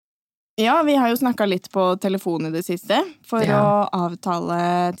Ja, vi har jo snakket litt på telefon i det siste for å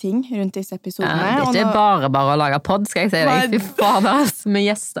avtale ting rundt disse episodene. Ja, det er ikke bare å lage podd, skal jeg si deg. Fy fader, med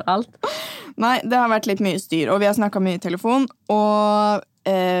gjester og alt. Nei, det har vært litt mye styr, og vi har snakket mye i telefon, og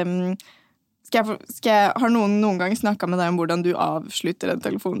har noen gang snakket med deg om hvordan du avslutter en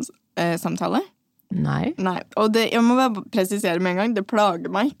telefonsamtale? Nei. Og jeg må bare presisere med en gang, det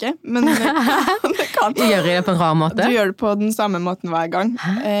plager meg ikke, men det kan. Gjør jeg det på en rar måte? Du gjør det på den samme måten hver gang.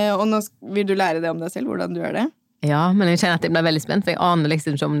 Og nå vil du lære det om deg selv, hvordan du gjør det. Ja, men jeg kjenner at jeg blir veldig spent, for jeg aner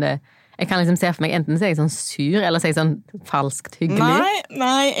liksom ikke om det. Jeg kan liksom se for meg, enten så er jeg sånn sur, eller så er jeg sånn falskt hyggelig.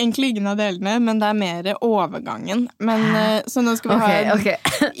 Nei, egentlig ingen av delene, men det er mer overgangen. Men, så nå skal vi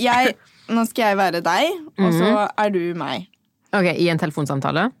nå skal jeg være deg, og så er du meg. Ok, i en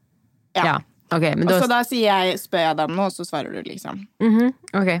telefonsamtale? Ja. Okay, men så da spør jeg deg om noe, og så svarer du liksom.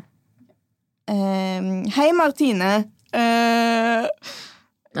 Ok. Hei Martine, hva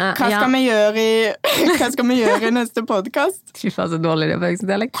skal vi gjøre i neste podcast? Fy faen, så dårlig det på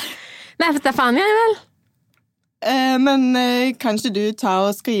høysendialekt. Nei, for Stefania er vel. Men kanskje du tar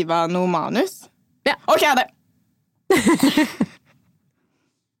og skriver noe manus? Ja. Ok, det.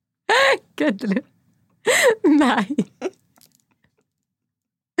 Kødder du? Nei.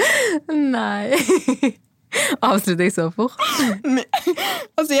 Nei. Avslutter jeg så fort?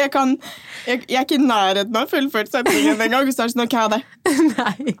 Altså, jeg er ikke i nærheten av fullført setningen en gang, hvis det er sånn, hva er det?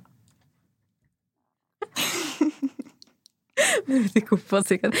 Nei. Jeg vet ikke hvorfor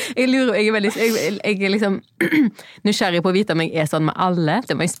sikkert. Jeg er liksom nysgjerrig på å vite om jeg er sånn med alle,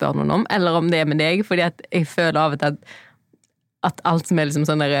 det må jeg spørre noen om, eller om det er med deg, fordi at jeg føler av og til at alt som er liksom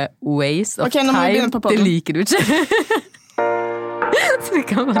sånn der waste of time, det liker du ikke. Så det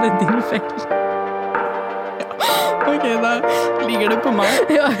kan være din feil. Ok, da ligger det på meg.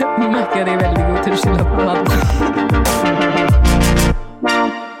 Ja, nå merker jeg deg veldig god til å skylde på hverandre.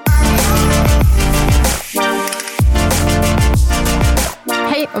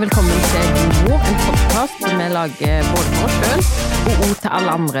 Hei og velkommen til God mor, en podcast som vi lager både for oss selv og også til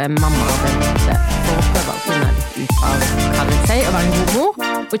alle andre mammaer der ute for å prøve å finne litt ut av hva det vil si å være en god mor,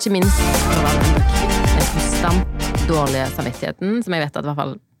 og ikke minst for å være en kvitt den konstant dårlige samvittigheten som jeg vet at i hvert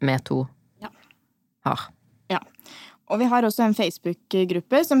fall vi to har. Ja, og vi har også en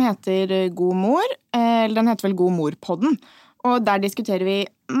Facebook-gruppe som heter God mor, eller den heter vel God mor-podden, og der diskuterer vi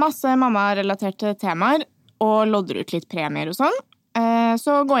masse mamma-relaterte temaer og lodder ut litt premier og sånn,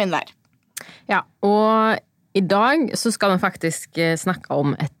 så gå inn der. Ja, og i dag så skal vi faktisk snakke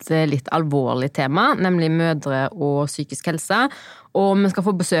om et litt alvorlig tema, nemlig mødre og psykisk helse, og vi skal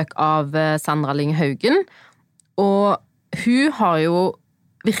få besøk av Sandra Lyng Haugen, og hun har jo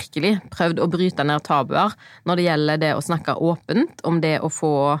virkelig prøvd å bryte ned tabuer når det gjelder det å snakke åpent om det å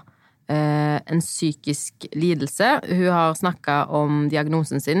få en psykisk lidelse. Hun har snakket om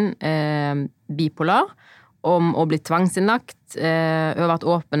diagnosen sin, bipolar, om å bli tvangsinnlagt. Hun har vært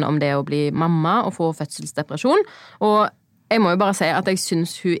åpen om det å bli mamma og få fødselsdepresjon. Og jeg må jo bare si at jeg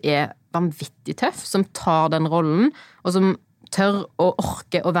synes hun er vanvittig tøff, som tar den rollen, og som tør og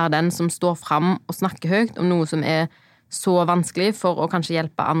orker å være den som står frem og snakker høyt om noe som er så vanskelig for å kanskje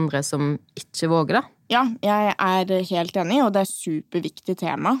hjelpe andre som ikke våger det. Ja, jeg er helt enig, og det er superviktig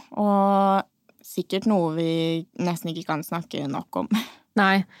tema, og sikkert noe vi nesten ikke kan snakke nok om.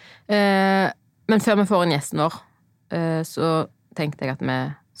 Nei, men før vi får en gjesten vår, så tenkte jeg at vi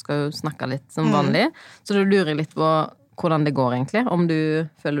skal jo snakke litt som vanlig, så du lurer litt på hvordan det går egentlig, om du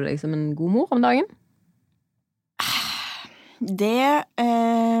føler deg som en god mor om dagen? Det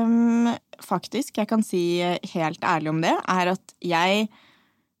faktisk, jeg kan si helt ærlig om det, er at jeg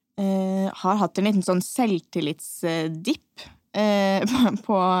har hatt en liten sånn selvtillitsdipp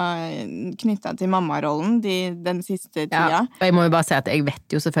knyttet til mammarollen den siste tida. Ja, og jeg må jo bare si at jeg vet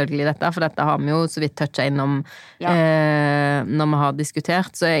jo selvfølgelig dette, for dette har vi jo så vidt touchet innom når vi har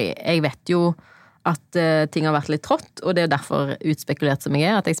diskutert, så jeg vet jo at ting har vært litt trått, og det er jo derfor utspekulert som jeg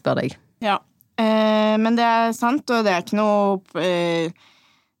er, at jeg spør deg. Ja, men det er sant, og det er ikke noe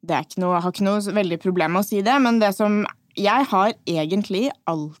jeg har ikke noe veldig problem med å si det, men det som jeg har egentlig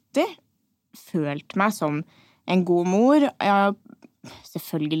alltid følt meg som en god mor. Jeg har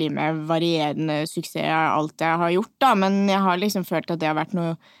selvfølgelig med varierende suksess alt jeg har gjort da, men jeg har liksom følt at det har vært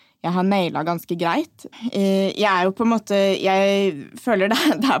noe jeg har nailet ganske greit. Jeg er jo på en måte, jeg føler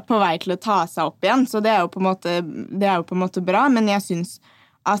det er på vei til å ta seg opp igjen, så det er jo på en måte bra, men jeg synes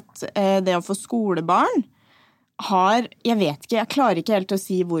at det å få skolebarn jeg vet ikke, jeg klarer ikke helt å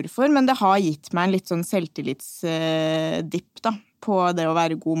si hvorfor, men det har gitt meg en litt sånn selvtillitsdipp da, på det å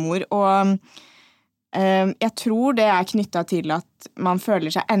være god mor, og jeg tror det er knyttet til at man føler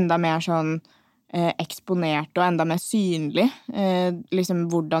seg enda mer sånn eksponert og enda mer synlig. Liksom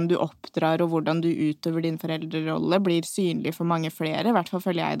hvordan du oppdrar og hvordan du utøver din foreldrerolle blir synlig for mange flere, i hvert fall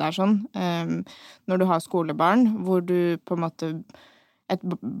føler jeg det sånn. Når du har skolebarn, hvor du på en måte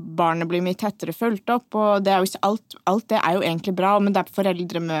barnet blir mye tettere fulgt opp, og det jo ikke alt det jo egentlig bra, men det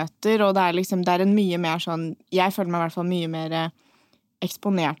foreldremøter, og det liksom, det en mye mer sånn, jeg føler meg i hvert fall mye mer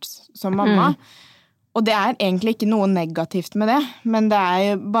eksponert som mamma. Og det egentlig ikke noe negativt med det, men det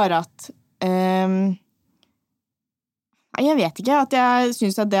jo bare at jeg vet ikke, at jeg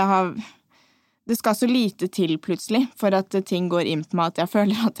synes at det skal så lite til plutselig for at ting går inn på meg at jeg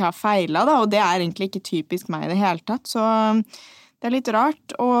føler at jeg har feilet, da, og det egentlig ikke typisk meg i det hele tatt, så det litt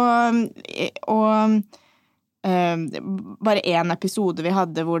rart, og bare en episode vi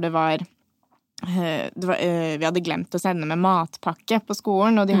hadde hvor vi hadde glemt å sende med matpakke på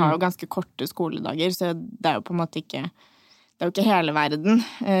skolen, og de har jo ganske korte skoledager, så det jo på en måte ikke det jo ikke hele verden,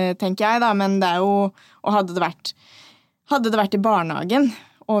 tenker jeg da, men det jo, og hadde det vært i barnehagen,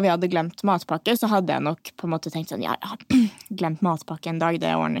 og vi hadde glemt matpakke, så hadde jeg nok på en måte tenkt sånn, ja, jeg har glemt matpakke en dag,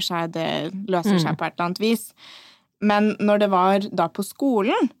 det ordner seg, det løser seg på et eller annet vis. Men når det var da på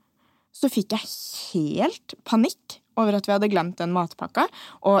skolen, så fikk jeg helt panikk over at vi hadde glemt den matpakka,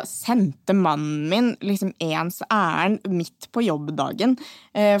 og sendte mannen min liksom ens ærend midt på jobbdagen,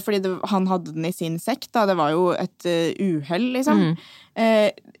 fordi han hadde den i sin sekk, da, det var jo et uhell, liksom.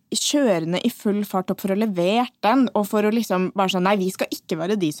 Kjørende i full fart opp for å levere den, og for å liksom bare sånn, nei, vi skal ikke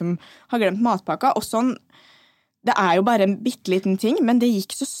være de som har glemt matpakka, og sånn, det jo bare en bitteliten ting, men det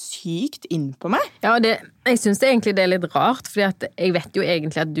gikk så sykt inn på meg. Ja, jeg synes egentlig det litt rart, fordi at jeg vet jo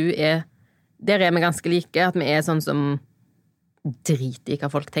egentlig at du der vi ganske like, at vi sånn som driter i hva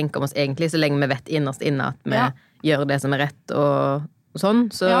folk tenker om oss egentlig, så lenge vi vet innerst inne at vi gjør det som rett og sånn,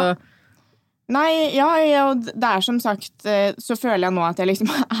 så... Ja. Nei, og det som sagt, så føler jeg nå at jeg liksom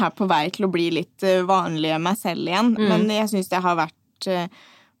på vei til å bli litt vanlig meg selv igjen, men jeg synes det har vært...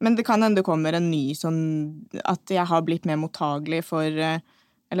 Men det kan hende det kommer en ny sånn, at jeg har blitt mer mottagelig for,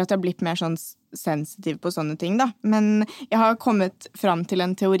 eller at jeg har blitt mer sånn sensitiv på sånne ting da. Men jeg har kommet fram til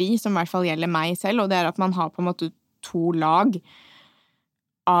en teori som i hvert fall gjelder meg selv, og det at man har på en måte 2 lag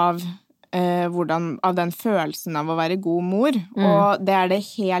av den følelsen av å være god mor, og det det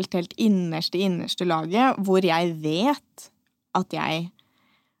helt innerste laget, hvor jeg vet at jeg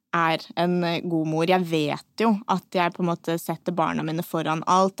en god mor. Jeg vet jo at jeg på en måte setter barna mine foran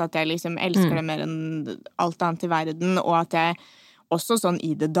alt, at jeg liksom elsker det mer enn alt annet i verden, og at jeg også sånn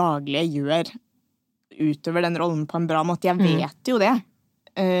i det daglige utøver den rollen på en bra måte. Jeg vet jo det.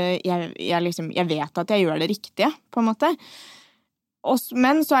 Jeg vet at jeg gjør det riktige, på en måte.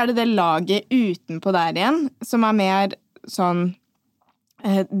 Men så det laget utenpå der igjen, som mer sånn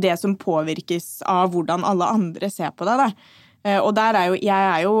det som påvirkes av hvordan alle andre ser på deg, da. Og der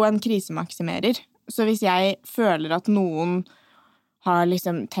jeg jo en krisemaksimerer, så hvis jeg føler at noen har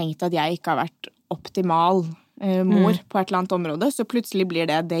liksom tenkt at jeg ikke har vært optimal mor på et eller annet område, så plutselig blir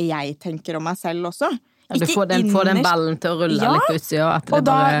det jeg tenker om meg selv også. Ja, du får den ballen til å rulle litt ut, ja. Og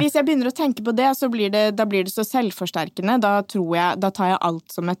da, hvis jeg begynner å tenke på det, så blir det så selvforsterkende. Da tar jeg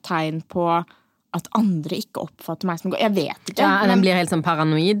alt som et tegn på at andre ikke oppfatter meg som god. Jeg vet ikke. Ja, den blir helt sånn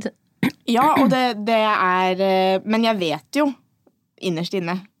paranoid. Ja, og men jeg vet jo innerst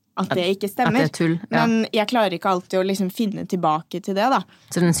inne at det ikke stemmer. At det tull, ja. Men jeg klarer ikke alltid å liksom finne tilbake til det, da.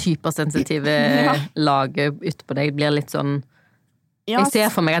 Så den hypersensitive laget ut på deg blir litt sånn... Jeg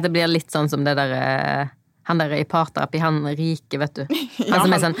ser for meg at det blir litt sånn som det der... Han der i parterapi, han rike, vet du. Han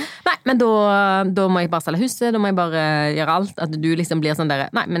som sånn, nei, men da må jeg bare selge huset, da må jeg bare gjøre alt. At du liksom blir sånn der,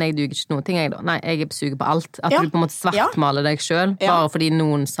 nei, men jeg duger ikke noen ting, jeg da. Nei, jeg suger på alt. At du på en måte svartmaler deg selv, bare fordi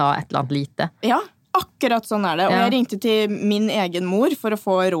noen sa et eller annet lite. Ja, akkurat sånn det. Og jeg ringte til min egen mor for å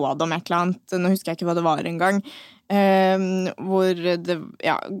få råd om et eller annet. Nå husker jeg ikke hva det var en gang. Hvor det,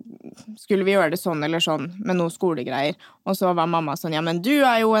 skulle vi gjøre det sånn eller sånn med noen skolegreier, og så var mamma sånn, ja, men du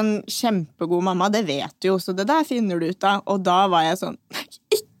jo en kjempegod mamma, det vet du jo, så det der finner du ut av, og da var jeg sånn,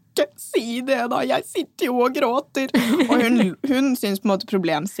 ikke si det da, jeg sitter jo og gråter, og hun synes på en måte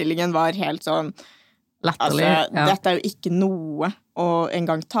problemstillingen var helt sånn, latterlig, altså, dette jo ikke noe å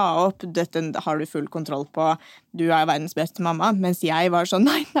en gang ta opp, dette har du full kontroll på, du verdens beste mamma, mens jeg var sånn,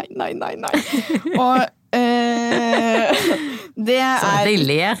 nei, og det så de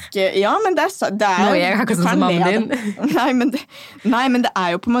ler. Ja, men det nå jeg akkurat sånn som mammen din. Nei, men det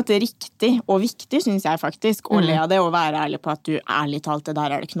jo på en måte riktig og viktig, synes jeg faktisk, å le av det og være ærlig på at du ærlig talt, det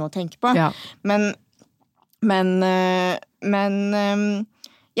der det ikke noe å tenke på. Ja. Men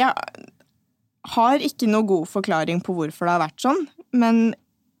jeg har ikke noe god forklaring på hvorfor det har vært sånn, men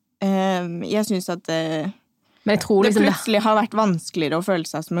jeg synes at men jeg tror liksom det plutselig har vært vanskeligere å føle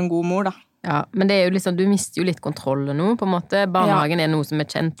seg som en god mor, da. Ja, men det jo liksom, du mister jo litt kontrollen nå, på en måte. Barnehagen noe som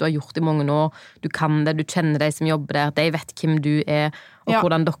kjent, du har gjort i mange år, du kan det, du kjenner de som jobber der, de vet hvem du og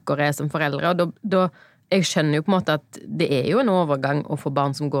hvordan dere som foreldre, og da jeg skjønner jo på en måte at det jo en overgang å få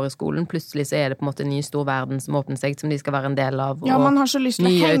barn som går i skolen. Plutselig så det på en måte en ny stor verden som åpner seg, som de skal være en del av. Ja, man har så lyst til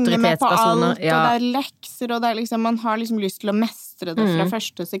å henge med på alt, og det lekser, og det liksom, man har liksom lyst til å mestre det fra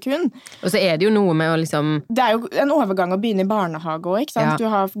første sekund. Og så det jo noe med å liksom... Det jo en overgang å begynne i barnehage også, ikke sant?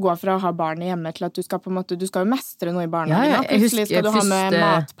 Ja. Du går fra å ha barn hjemme til at du skal på en måte, du skal jo mestre noe i barnehagen. Ja, plutselig skal du ha med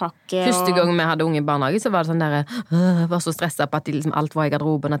matpakke. Første gang vi hadde unge i barnehage, så var det sånn der, var så stresset på at de liksom, alt var i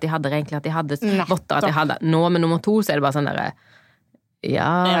garderoben, at de hadde egentlig, at de hadde votter, at de hadde nå med nummer 2, så det bare sånn der ja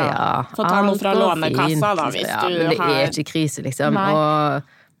få ta noe fra lånekassa da, hvis du men det ikke krise liksom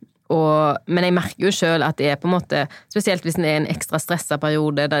men jeg merker jo selv at det på en måte, spesielt hvis det en ekstra stresset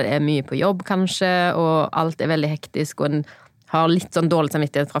periode, der det mye på jobb kanskje, og alt veldig hektisk, og en har litt sånn dårlig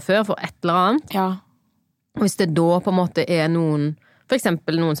samvittighet fra før for et eller annet og hvis det da på en måte noen, for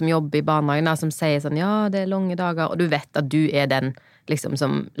eksempel noen som jobber i barnehagen da, som sier sånn, ja det lange dager, og du vet at du den liksom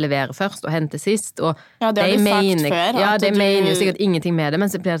som leverer først og henter sist, og det har du sagt før. Ja, de mener jo sikkert ingenting med det,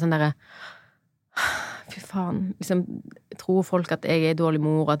 men så blir det sånn der fy faen, liksom, tror folk at jeg dårlig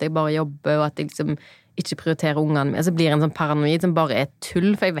mor, at jeg bare jobber, og at jeg liksom ikke prioriterer ungene mine, så blir det en sånn paranoid som bare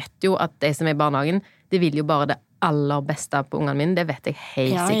tull, for jeg vet jo at de som i barnehagen, de vil jo bare det aller beste på ungene mine, det vet jeg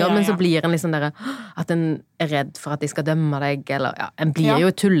helt sikkert, men så blir en liksom der at en redd for at de skal dømme deg, eller en blir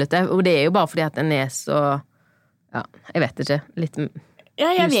jo tullete, og det jo bare fordi at en så jeg vet ikke, litt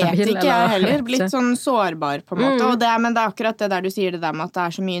jeg vet ikke, jeg heller, litt sånn sårbar på en måte, men det akkurat det der du sier det der med at det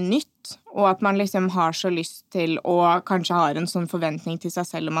så mye nytt, og at man liksom har så lyst til, og kanskje har en sånn forventning til seg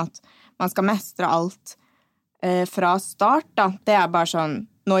selv om at man skal mestre alt fra start da, det bare sånn,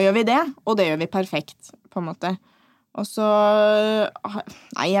 nå gjør vi det, og det gjør vi perfekt, på en måte. Og så,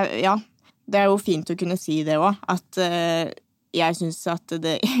 det jo fint å kunne si det også, at jeg synes at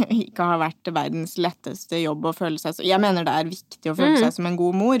det ikke har vært verdens letteste jobb å føle seg så. Jeg mener det viktig å føle seg som en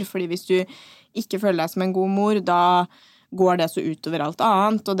god mor, fordi hvis du ikke føler deg som en god mor, da går det så utover alt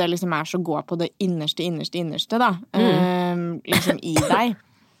annet, og det liksom så gå på det innerste da, liksom i deg.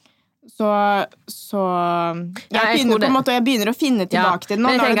 Så jeg begynner på en måte, og jeg begynner å finne tilbake til det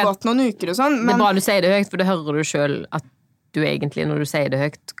nå, når det gått noen uker og sånn. Men... Det bra du sier det høyt, for det hører du selv at du egentlig, når du sier det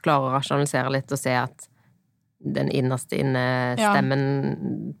høyt, klarer å rasjonalisere litt og se at den innerste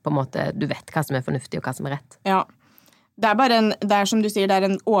stemmen på en måte, du vet hva som fornuftig og hva som rett. Ja, det bare det som du sier, det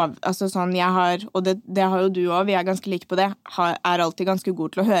en altså sånn jeg har, og det har jo du også, vi ganske like på det, alltid ganske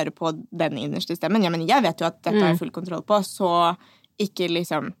god til å høre på den innerste stemmen. Ja, men jeg vet jo at dette har jeg full kontroll på, så ikke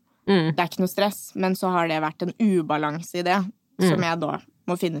liksom, det ikke noe stress, men så har det vært en ubalanse i det, som jeg da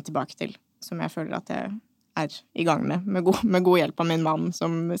må finne tilbake til, som jeg føler at jeg i gang med god hjelp av min mann,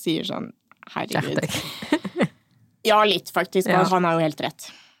 som sier sånn, herregud. Ja, litt faktisk, og han har jo helt rett.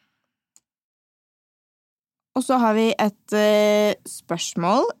 Og så har vi et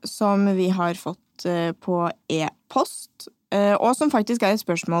spørsmål som vi har fått på e-post, og som faktisk et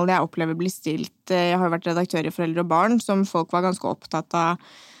spørsmål jeg opplever blir stilt. Jeg har vært redaktør i Foreldre og Barn, som folk var ganske opptatt av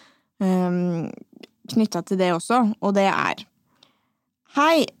knyttet til det også, og det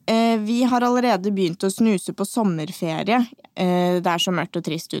Hei, vi har allerede begynt å snuse på sommerferie. Det så mørkt og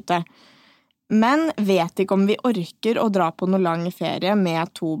trist ute. Men vet ikke om vi orker å dra på noe lang ferie med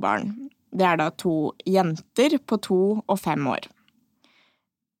 2 barn. Det da 2 jenter på 2 og 5 år.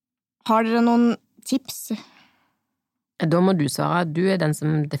 Har dere noen tips? Da må du svare. Du den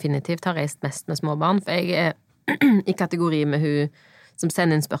som definitivt har reist mest med små barn, for jeg i kategori med hun som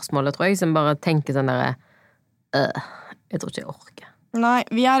sender inn spørsmålet, tror jeg, som bare tenker sånn der, jeg tror ikke jeg orker. Nei,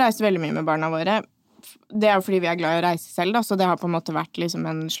 vi har reist veldig mye med barna våre. Det jo fordi vi glad i å reise selv, da, så det har på en måte vært liksom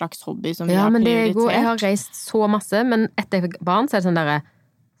en slags hobby som vi har prioritert. Ja, men jeg har reist så masse, men etter barn så det sånn der,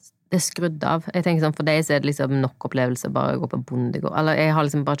 det skrudd av. Jeg tenker sånn, for deg så det liksom nok opplevelse bare å gå på bondegård. Eller jeg har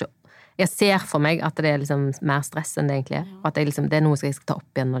liksom bare ikke, jeg ser for meg at det liksom mer stress enn det egentlig og at liksom, det noe jeg skal ta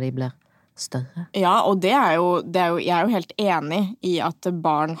opp igjen når de blir større. Ja, og det jo, jeg jo helt enig i at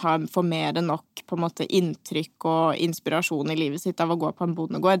barn får mer enn nok på en måte inntrykk og inspirasjon i livet sitt av å gå på en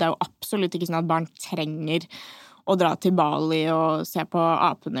bondegård. Det jo absolutt ikke sånn at barn trenger å dra til Bali og se på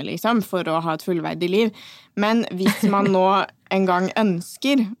apene, liksom, for å ha et fullverdig liv. Men hvis man nå en gang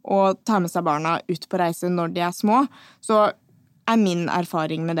ønsker å ta med seg barna ut på reise når de små, så min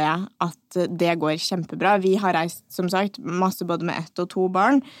erfaring med det at det går kjempebra. Vi har reist, som sagt, masse både med 1 og 2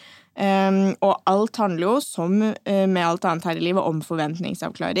 barn, Og alt handler jo, som med alt annet her i livet, om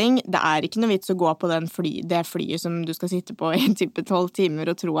forventningsavklaring. Det ikke noe vits å gå på det flyet som du skal sitte på i type 12 timer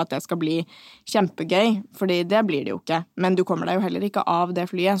og tro at det skal bli kjempegøy, fordi det blir det jo ikke. Men du kommer deg jo heller ikke av det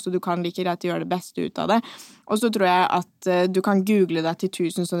flyet, så du kan like greit gjøre det beste ut av det. Og så tror jeg at du kan google deg til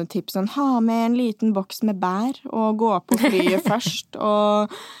 1000 sånne tips, sånn, ha med en liten boks med bær, og gå på flyet først,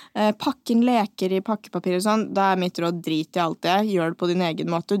 og pakke inn leker i pakkepapir og sånn. Da mitt råd, drit i alt det, gjør det på din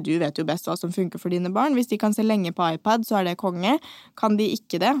egen måte. Du vet jo best hva som funker for dine barn. Hvis de kan se lenge på iPad, så det konge. Kan de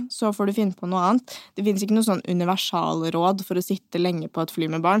ikke det, så får du finne på noe annet. Det finnes ikke noe sånn universalråd for å sitte lenge på et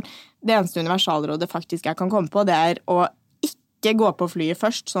fly med barn. Det eneste universalrådet faktisk jeg kan komme på, det å ikke gå på flyet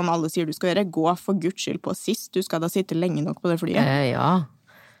først, som alle sier du skal gjøre. Gå for Guds skyld på sist. Du skal da sitte lenge nok på det flyet. Ja.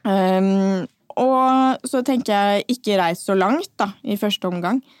 Og så tenker jeg ikke reis så langt da, i første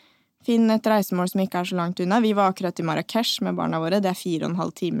omgang. Finn et reisemål som ikke så langt unna. Vi var akkurat i Marrakesh med barna våre. Det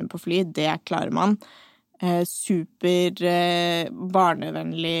 4,5 timer på fly. Det klarer man. Super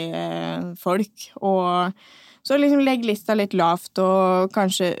barnevennlig folk. Og så liksom legg lista litt lavt og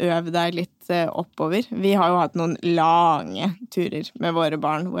kanskje øv deg litt oppover. Vi har jo hatt noen lange turer med våre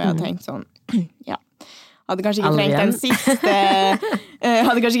barn, hvor jeg har tenkt sånn, ja. Hadde kanskje ikke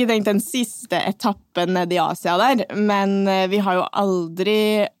trengt den siste etappen ned i Asia der, men vi har jo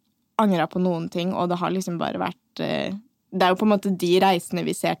aldri angret på noen ting, og det har liksom bare vært det jo på en måte de reisene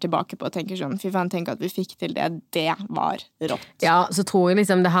vi ser tilbake på og tenker sånn, fy faen, tenk at vi fikk til det var rått. Ja, så tror jeg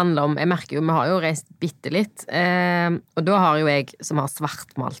liksom det handler om, jeg merker jo, vi har jo reist bittelitt, og da har jo jeg, som har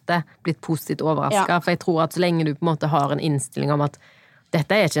svartmalt det, blitt positivt overrasket, for jeg tror at så lenge du på en måte har en innstilling om at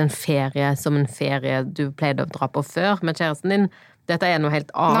dette ikke en ferie som en ferie du pleide å dra på før med kjæresten din, dette noe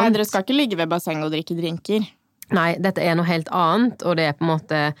helt annet. Nei, dere skal ikke ligge ved basseng og drikke drinker. Nei, dette noe helt annet, og det på en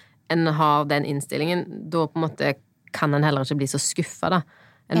måte, en har den innstillingen, da på en måte kan en heller ikke bli så skuffet da.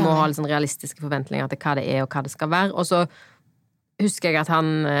 En må ha litt sånn realistiske forventninger til hva det og hva det skal være. Og så husker jeg at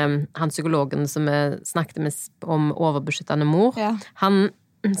han psykologen som snakket med om overbeskyttende mor, han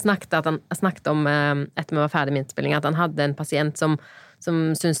snakket om, etter vi var ferdig med innspilling, at han hadde en pasient som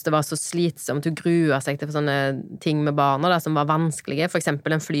syntes det var så slitsomt, hun gruer seg til sånne ting med barna da, som var vanskelige, for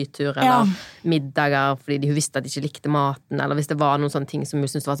eksempel en flytur eller middager, fordi hun visste at de ikke likte maten, eller hvis det var noen sånne ting som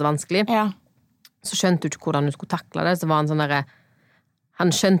hun syntes var så vanskelig. Så skjønte hun ikke hvordan hun skulle takle det, så var han sånn der,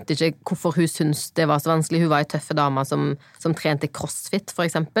 han skjønte ikke hvorfor hun syntes det var så vanskelig. Hun var en tøffe dame som trente crossfit, for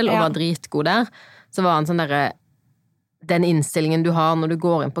eksempel, og var dritgod der. Så var han sånn der, den innstillingen du har når du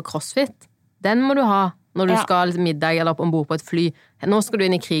går inn på crossfit, den må du ha når du skal liksom, middag eller ombord på et fly. Nå skal du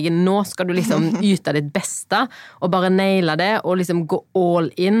inn i krigen, nå skal du liksom yte ditt beste, og bare naile det, og liksom gå all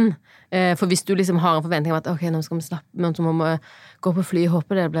in. For hvis du liksom har en forventning om at ok, nå skal vi slappe, men så må vi gå på fly,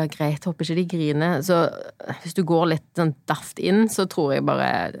 håper det blir greit, håper ikke de griner. Så hvis du går litt sånn daft inn, så tror jeg bare,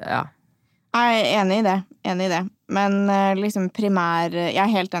 ja. Jeg enig i det. Men liksom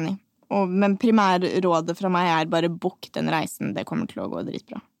jeg helt enig. Men primærrådet fra meg bare bok den reisen, det kommer til å gå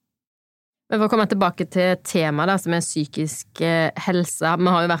dritbra. Men for å komme tilbake til temaet da, som psykisk helse,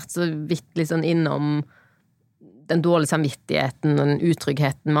 vi har jo vært så vidt liksom innom den dårlige samvittigheten og den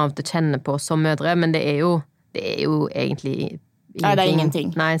utryggheten vi av og til kjenner på som mødre, men det jo egentlig ingenting. Nei, det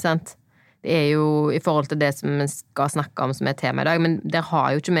ingenting. Nei, sant? Det jo i forhold til det som vi skal snakke om som tema i dag, men der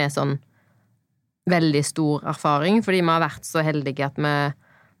har jo ikke vi sånn veldig stor erfaring, fordi vi har vært så heldige at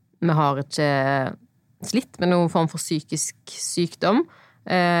vi har ikke slitt med noen form for psykisk sykdom,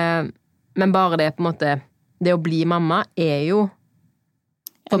 men bare det på en måte, det å bli mamma jo,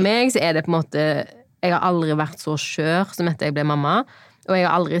 for meg så det på en måte, jeg har aldri vært så skjør som etter jeg ble mamma, og jeg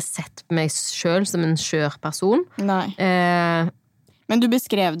har aldri sett meg selv som en skjør person. Nei. Men du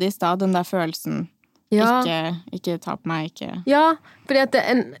beskrev det i sted, den der følelsen, ikke ta på meg, ikke... Ja, fordi at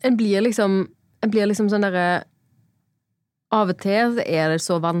en blir liksom sånn der, av og til så det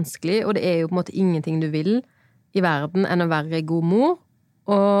så vanskelig, og det jo på en måte ingenting du vil i verden enn å være god mor,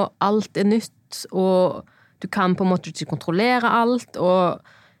 og alt nytt, og du kan på en måte ikke kontrollere alt, og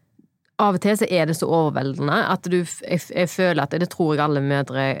av og til så det så overveldende at jeg føler at det tror jeg alle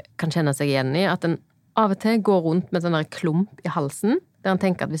mødre kan kjenne seg igjen i, at en av og til går rundt med sånn der klump i halsen, der en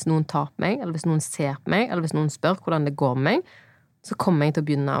tenker at hvis noen tar på meg, eller hvis noen ser på meg, eller hvis noen spør hvordan det går med meg, så kommer jeg til å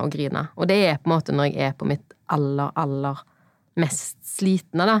begynne å grine. Og det på en måte når jeg på mitt aller mest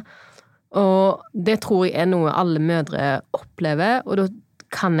slitne da. Og det tror jeg noe alle mødre opplever, og da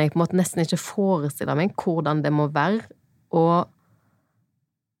kan jeg på en måte nesten ikke forestille meg hvordan det må være å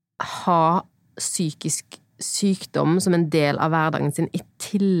ha psykisk sykdom som en del av hverdagen sin i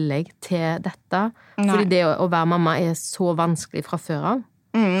tillegg til dette. Nei. Fordi det å være mamma så vanskelig fra før av.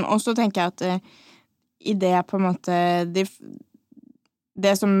 Og så tenker jeg at i det på en måte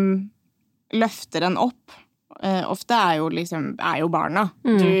det som løfter en opp, ofte jo barna.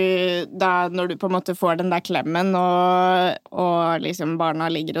 Når du på en måte får den der klemmen, og liksom barna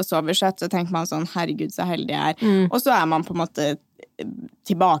ligger og sover søtt, så tenker man sånn, herregud, så heldig jeg Og så man på en måte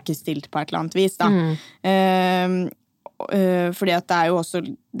tilbakestilt på et eller annet vis, da. Fordi at det jo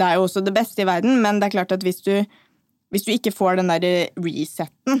også det beste i verden, men det klart at hvis du ikke får den der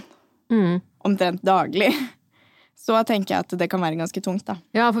resetten omtrent daglig, så tenker jeg at det kan være ganske tungt, da.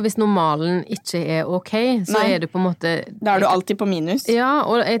 Ja, for hvis normalen ikke ok, så det på en måte... Da du alltid på minus. Ja,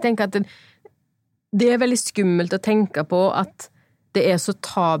 og jeg tenker at det veldig skummelt å tenke på at det så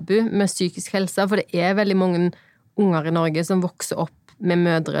tabu med psykisk helse, for det veldig mange unger i Norge som vokser opp med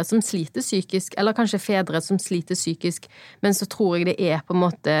mødre som sliter psykisk, eller kanskje fedre som sliter psykisk, men så tror jeg det på en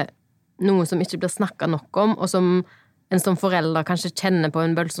måte noe som ikke blir snakket nok om, og som en som forelder kanskje kjenner på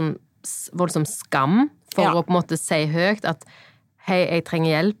en voldsom skam for å på en måte si høyt at hei, jeg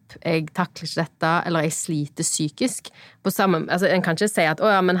trenger hjelp, jeg takler ikke dette, eller jeg sliter psykisk. En kan ikke si at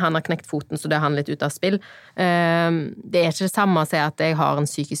men han har knekt foten, så det han litt ut av spill. Det ikke det samme å si at jeg har en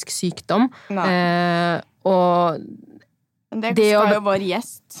psykisk sykdom. Og det skal jo vår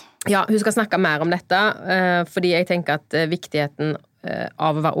gjest. Ja, hun skal snakke mer om dette, fordi jeg tenker at viktigheten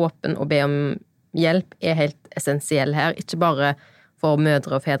av å være åpen og be om hjelp helt essensiell her, ikke bare for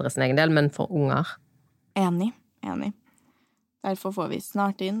mødre og fedre sin egen del, men for unger. Enig. Derfor får vi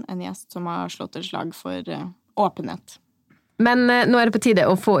snart inn en gjest som har slått et slag for åpenhet. Men nå det på tide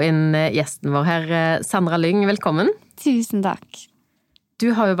å få inn gjesten vår her. Sandra Lyng, velkommen. Tusen takk.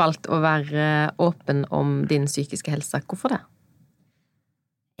 Du har jo valgt å være åpen om din psykiske helse. Hvorfor det?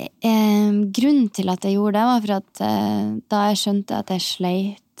 Grunnen til at jeg gjorde det var for at da jeg skjønte at jeg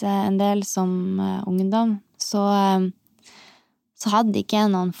sleit en del som ungdom, så hadde ikke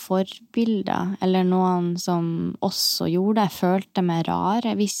jeg noen forbilder eller noen som også gjorde det. Jeg følte meg rar.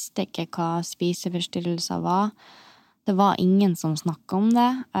 Jeg visste ikke hva spiseforstyrrelser var. Det var ingen som snakket om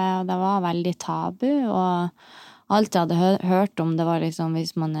det. Det var veldig tabu, og alt jeg hadde hørt om, det var liksom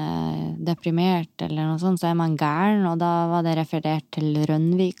hvis man deprimert eller noe sånt, så man gæren, og da var det referert til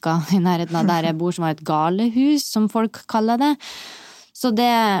Rønnvika i nærheten av der jeg bor, som var et galehus, som folk kaller det. Så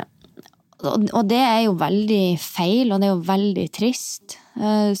og det jo veldig feil, og det jo veldig trist.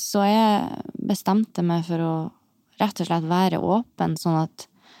 Så jeg bestemte meg for å rett og slett være åpen, sånn at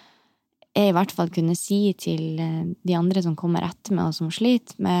jeg i hvert fall kunne si til de andre som kommer etter meg og som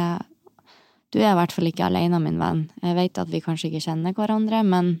sliter med du i hvert fall ikke alene, min venn. Jeg vet at vi kanskje ikke kjenner hverandre,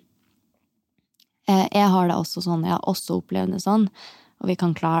 men jeg har det også sånn. Jeg har også opplevd det sånn, og vi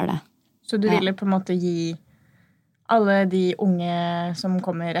kan klare det. Så du ville på en måte gi alle de unge som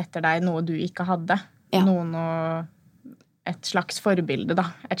kommer etter deg noe du ikke hadde? Ja. Et slags forbilde, da?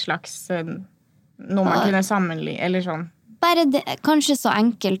 Et slags noe man kunne sammenligne, eller sånn? Bare det, kanskje så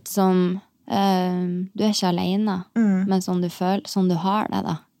enkelt som du ikke alene, men sånn du føler, sånn du har det,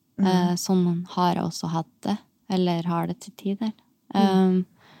 da. Sånn har jeg også hatt det, eller har det til tider.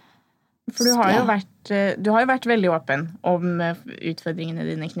 For du har jo vært veldig åpen om utfordringene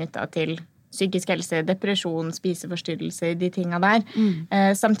dine knyttet til psykisk helse, depresjon, spiseforstyrrelser, de tingene der.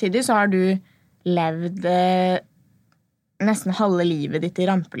 Samtidig så har du levd nesten halve livet ditt i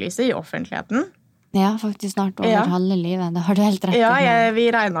rampelyset i offentligheten. Ja, faktisk snart over halve livet. Det har du helt rett i. Ja, vi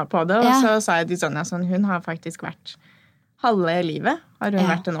regnet på det, og så sa jeg til Sonja sånn, hun har faktisk vært halve livet har hun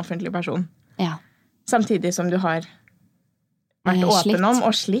vært en offentlig person. Ja. Samtidig som du har vært åpen om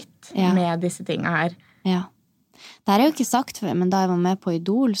og slitt med disse tingene her. Ja. Det har jeg jo ikke sagt før, men da jeg var med på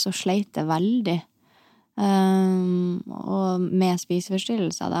Idol, så sleit jeg veldig. Og med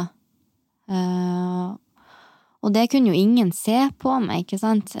spiseforstyrrelser, da. Og det kunne jo ingen se på meg, ikke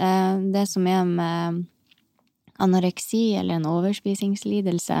sant? Det som med anoreksi eller en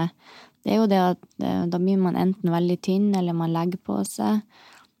overspisingslidelse, det jo det at da blir man enten veldig tynn, eller man legger på seg.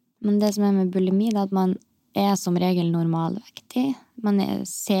 Men det som med bulimi, det at man som regel normalvektig. Man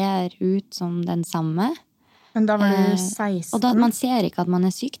ser ut som den samme. Men da var du 16? Og da man ser ikke at man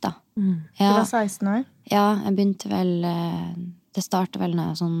syk, da. Du var 16 år? Ja, jeg begynte vel, det startet vel når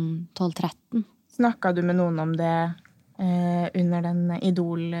jeg var sånn 12-13. Snakket du med noen om det under den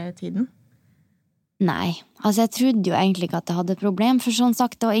Idol-tiden? Nei, altså jeg trodde jo egentlig ikke at jeg hadde et problem, for sånn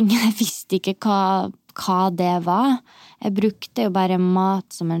sagt, og ingen visste ikke hva det var. Jeg brukte jo bare mat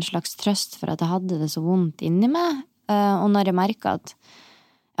som en slags trøst for at jeg hadde det så vondt inni meg, og når jeg merket at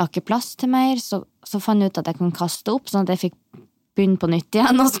jeg har ikke plass til mer, så fant jeg ut at jeg kunne kaste opp, sånn at jeg fikk begynne på nytt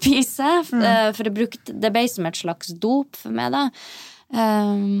igjen å spise, for det ble som et slags dop for meg da.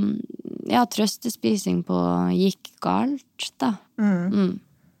 Ja, trøstespising gikk galt da.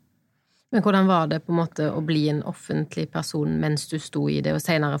 Men hvordan var det på en måte å bli en offentlig person mens du sto i det, og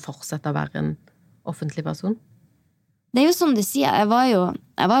senere fortsette å være en offentlig person? Det jo som du sier, jeg var jo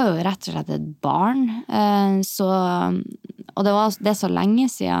rett og slett et barn, og det så lenge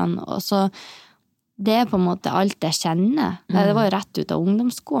siden, og så det på en måte alt jeg kjenner. Det var jo rett ut av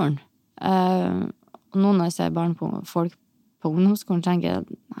ungdomsskolen. Og nå når jeg ser folk på ungdomsskolen, tenker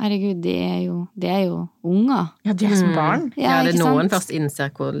jeg, herregud, de er jo unger. Ja, de som barn. Ja, det noen først innser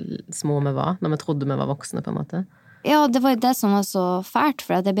hvor små vi var, når vi trodde vi var voksne, på en måte. Ja, det var jo det som var så fælt,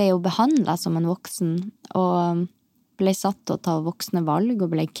 for jeg ble jo behandlet som en voksen, og ble satt til å ta voksne valg, og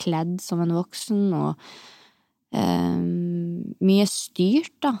ble kledd som en voksen, og mye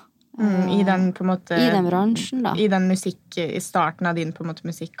styrt, da. I den, på en måte, i den bransjen, da. I den i starten av din, på en måte,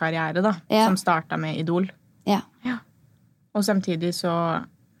 musikkarriere, da, som startet med Idol. Ja. Og samtidig så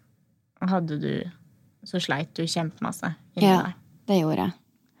sleit du kjempemasse inni deg. Ja, det gjorde jeg.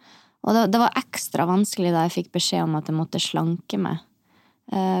 Og det var ekstra vanskelig da jeg fikk beskjed om at jeg måtte slanke meg.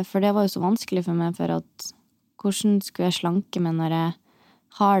 For det var jo så vanskelig for meg, for at hvordan skulle jeg slanke meg når jeg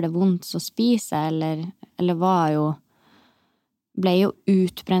har det vondt, så spiser jeg, eller ble jo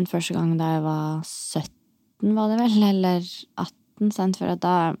utbrent første gang da jeg var 17, var det vel, eller 18, sant, for at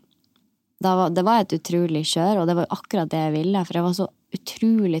det var et utrolig kjør, og det var akkurat det jeg ville, for jeg var så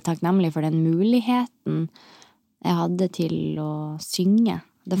utrolig takknemlig for den muligheten jeg hadde til å synge.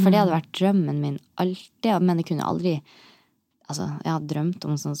 Det for det hadde vært drømmen min alltid, men jeg kunne aldri, altså, jeg hadde drømt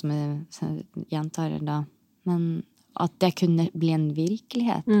om sånn som jeg gjentar da, men at det kunne bli en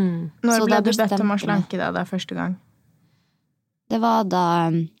virkelighet. Når ble du bedt om å slanke deg da første gang? Det var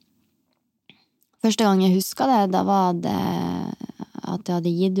da, første gang jeg husket det, da var det at jeg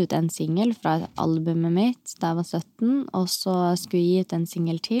hadde gitt ut en single fra albumet mitt da jeg var 17, og så skulle jeg gi ut en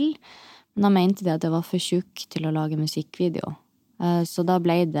single til, men da mente de at jeg var for tjukk til å lage musikkvideo. Så da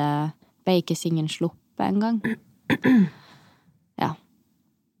ble ikke singelen sluppet en gang. Ja.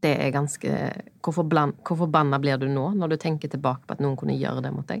 Det ganske... Hvor forbannet blir du nå, når du tenker tilbake på at noen kunne gjøre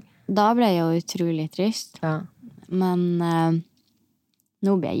det mot deg? Da ble jeg jo utrolig trist. Ja. Men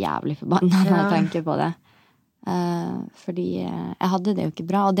nå blir jeg jævlig forbannet når jeg tenker på det. Fordi jeg hadde det jo ikke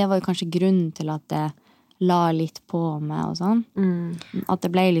bra, og det var jo kanskje grunnen til at jeg la litt på meg og sånn. At det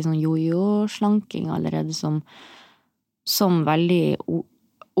ble litt sånn jojo-slanking allerede som veldig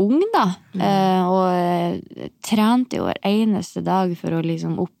ung da, og jeg trente jo hver eneste dag for å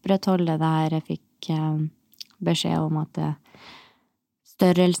liksom opprettholde det her jeg fikk beskjed om at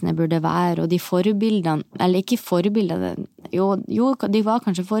størrelsene burde være, og de forbildene, eller ikke forbildene, jo, de var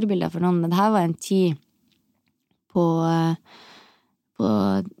kanskje forbilder for noen, men det her var en tid på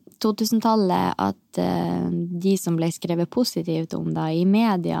 2000-tallet at de som ble skrevet positivt om da i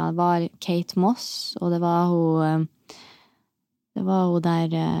media var Kate Moss, og det var hun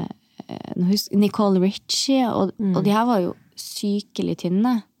der Nicole Richie, og de her var jo sykelig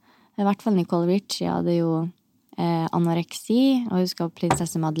tynne. I hvert fall Nicole Richie hadde jo anoreksi, og jeg husker at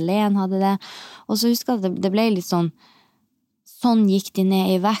prinsesse Madeleine hadde det, og så husker jeg at det ble litt sånn gikk de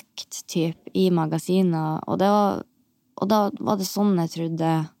ned i vekt typ i magasinet, og da var det sånn jeg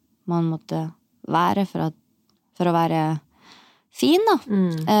trodde man måtte være for å være fin da,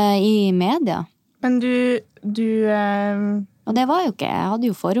 i media. Men du og det var jo ikke, jeg hadde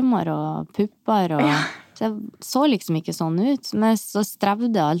jo former og pupper, så jeg så liksom ikke sånn ut, men så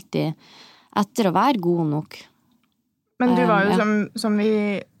strevde jeg alltid etter å være god nok. Men du var jo, som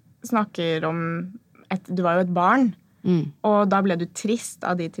vi snakker om, du var jo et barn, og da ble du trist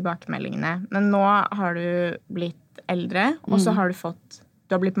av de tilbakemeldingene. Men nå har du blitt eldre, og så har du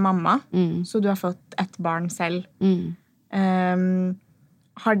har blitt mamma, så du har fått et barn selv.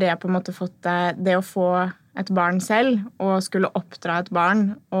 Har det på en måte fått deg, det å få et barn selv, og skulle oppdra et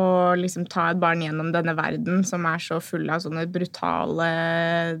barn, og liksom ta et barn gjennom denne verden som så full av sånne brutale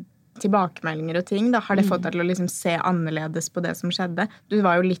tilbakemeldinger og ting, da har det fått deg til å liksom se annerledes på det som skjedde. Du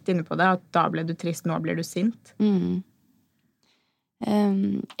var jo litt inne på det, at da ble du trist, nå blir du sint.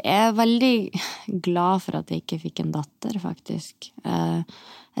 Jeg veldig glad for at jeg ikke fikk en datter, faktisk.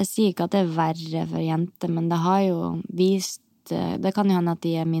 Jeg sier ikke at det verre for jenter, men det har jo vist, det kan jo hende at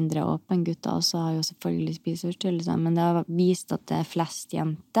de mindre åpen, gutter også har jo selvfølgelig spiseforstyrrelser, men det har vist at det flest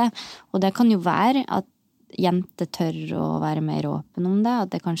jenter, og det kan jo være at jenter tør å være mer åpen om det,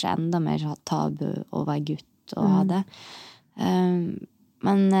 at det kanskje enda mer tabu å være gutt og ha det.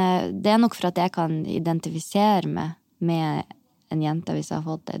 Men det nok for at jeg kan identifisere meg med en jente hvis jeg har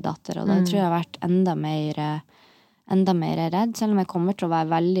fått en datter, og da tror jeg har vært enda mer redd, selv om jeg kommer til å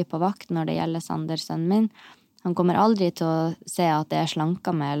være veldig på vakt når det gjelder Sander, sønnen min. Han kommer aldri til å se at jeg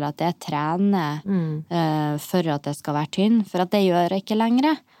slanker meg, eller at jeg trener for at jeg skal være tynn, for at det gjør jeg ikke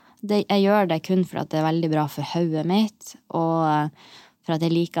lenger. jeg gjør det kun for at det veldig bra for hodet mitt, og for at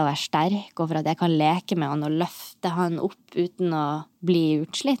jeg liker å være sterk, og for at jeg kan leke med han og løfte han opp uten å bli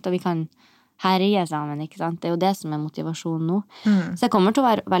utslitt, og vi kan herje sammen, ikke sant? Det jo det som motivasjonen nå. Så jeg kommer til å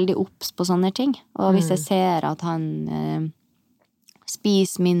være veldig obs på sånne ting, og hvis jeg ser at han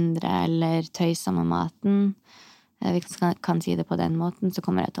spiser mindre eller tøyser med maten, vi kan si det på den måten, så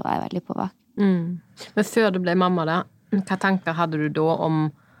kommer jeg til å være veldig på vakt. Men før du ble mamma da, hva tanker hadde du da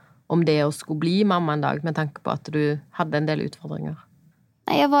om det å skulle bli mamma en dag, med tanke på at du hadde en del utfordringer?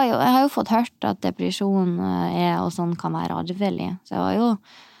 Nei, jeg har jo fått hørt at depresjon og sånn kan være arvelig, så jeg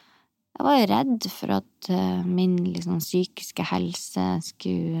var jo redd for at min liksom, psykiske helse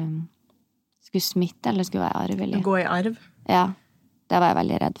skulle smitte, eller skulle være arvelig. Gå i arv? Ja, det var jeg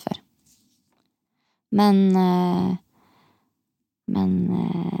veldig redd for. Men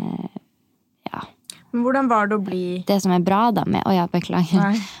ja. Men hvordan var det å bli... Det som bra da med... Å ja, beklager.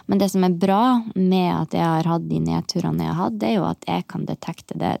 Nei. Men det som bra med at jeg har hatt de nedturene jeg har hatt, det jo at jeg kan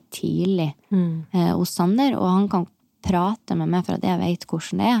detekte det tidlig hos Sander, og han kan prate med meg for at jeg vet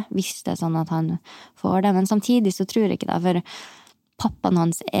hvordan det hvis det sånn at han får det. Men samtidig så tror jeg ikke det, for pappaen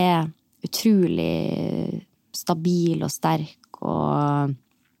hans utrolig stabil og sterk, og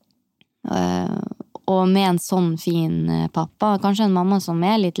med en sånn fin pappa, kanskje en mamma som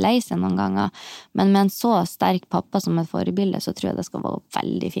litt lei seg noen ganger, men med en så sterk pappa som et forbilde, så tror jeg det skal være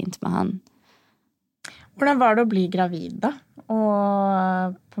veldig fint med han. Hvordan var det å bli gravid da?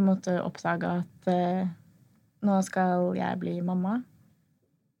 Og på en måte oppdage at nå skal jeg bli mamma?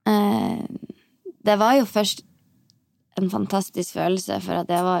 Det var jo først en fantastisk følelse, for at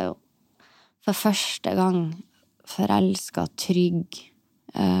jeg var jo for første gang forelsket, trygg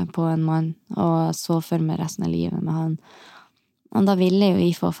på en mann, og så for meg resten av livet med han. Og da ville jo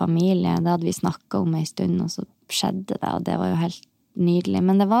vi få familie, det hadde vi snakket om en stund, og så skjedde det, og det var jo helt nydelig.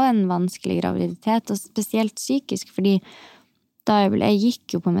 Men det var en vanskelig graviditet, og spesielt psykisk, fordi da jeg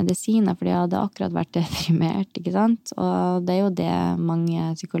gikk jo på medisiner, fordi jeg hadde akkurat vært deprimert, ikke sant? Og det jo det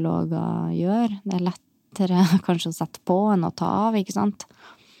mange psykologer gjør. Det lettere kanskje å sette på enn å ta av, ikke sant?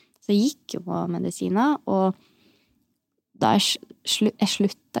 Så jeg gikk jo på medisiner, og da jeg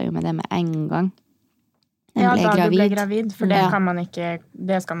slutta jo med det med en gang. Ja, da du ble gravid, for det,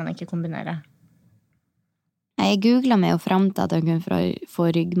 det skal man ikke kombinere. Jeg googlet meg jo frem til at jeg kunne få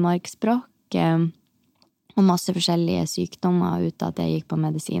ryggmargsbrokk og masse forskjellige sykdommer ut av at jeg gikk på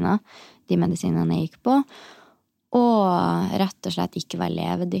medisiner, de medisinene jeg gikk på, og rett og slett ikke var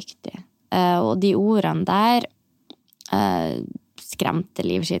levedyktig. Og de ordene der skremte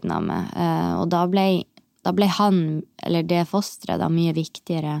livskiten av meg, og da ble han, eller det fosteret, da mye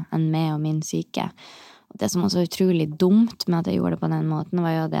viktigere enn meg og min syke. Og det som var så utrolig dumt med at jeg gjorde det på den måten,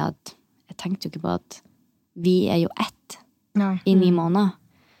 var jo det at jeg tenkte jo ikke på at vi jo ett i 9 måneder.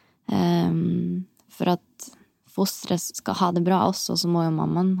 For at fosteret skal ha det bra også, så må jo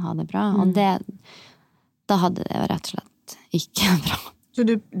mammaen ha det bra. Og da hadde det jo rett og slett ikke bra. Så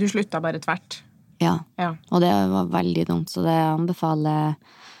du sluttet bare tvert? Ja, og det var veldig dumt, så det anbefaler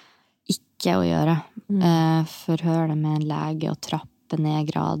ikke å gjøre. Forhøre det med en lege og trappe ned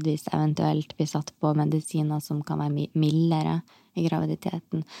gradvis, eventuelt bli satt på medisiner som kan være mildere i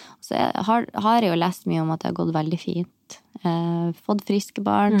graviditeten. Så jeg har jo lest mye om at det har gått veldig fint. Fått friske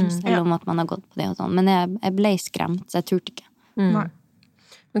barn, selv om at man har gått på det og sånn. Men jeg ble skremt, så jeg turte ikke. Nei.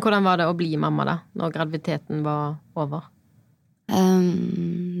 Men hvordan var det å bli mamma da, når graviditeten var over?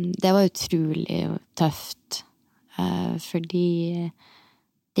 Det var utrolig tøft, fordi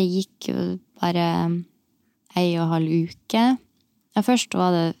det gikk jo bare 1,5 uke. Først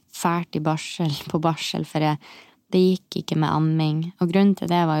var det fælt på barsel, for det gikk ikke med amming. Og grunnen til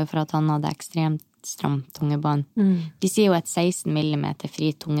det var jo for at han hadde ekstremt stramt tungebånd. De sier jo et 16 millimeter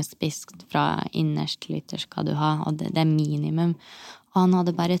fri tungespiss fra innerst til ytterst skal du ha, og det minimum. Og han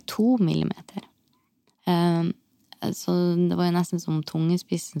hadde bare 2 millimeter. Så det var jo nesten som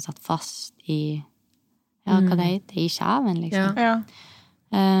tungespissen satt fast i, hva det heter, i kjeven, liksom. Ja.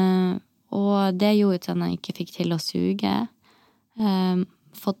 Og det gjorde at han ikke fikk til å suge,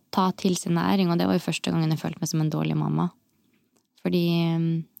 fått ta til sin næring, og det var jo første gangen jeg følte meg som en dårlig mamma. Fordi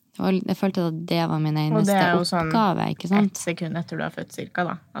jeg følte at det var min eneste oppgave, ikke sant? Og det jo sånn 1 sekund etter du har født cirka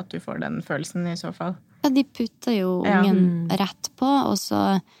da, at du får den følelsen i så fall. Ja, de putta jo ungen rett på, og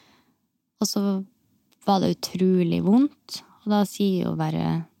så var det utrolig vondt, og da sier jo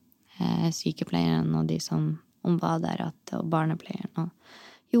bare sykepleieren og de som var der, og barnepleieren og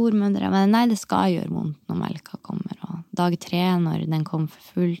jordmødre, men nei, det skal gjøre vondt når melka kommer, og dag 3, når den kom for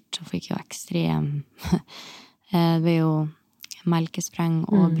fullt, så fikk jo ekstrem det var jo melkespreng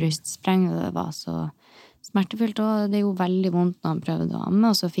og brystspreng, og det var så smertefullt, og det gjorde veldig vondt når han prøvde å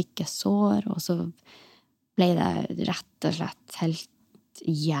amme, og så fikk jeg sår, og så ble det rett og slett helt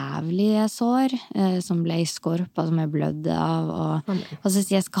jævlige sår, som ble skorpa, som jeg blødde av, og så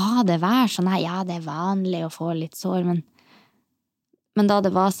sier jeg, skal det være sånn? Nei, ja, det vanlig å få litt sår, men da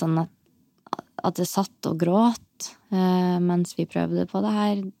det var sånn at jeg satt og gråt mens vi prøvde på det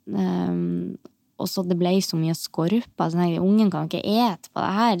her, og så det ble så mye skorpa, sånn at ungen kan ikke ete på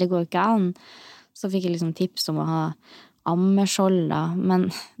det her, det går ikke an. Så fikk jeg liksom tips om å ha ammeskjold da,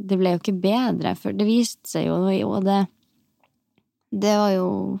 men det ble jo ikke bedre, for det viste seg jo, og det var jo,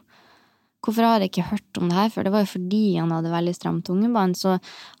 hvorfor har jeg ikke hørt om det her, for det var jo fordi han hadde veldig stramt tungebånd, så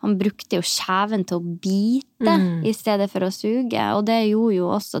han brukte jo kjeven til å bite i stedet for å suge, og det gjorde jo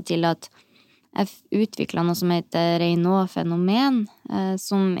også til at jeg utviklet noe som heter Raynaud-fenomen,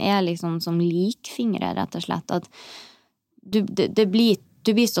 som liksom som likfingre, rett og slett, at du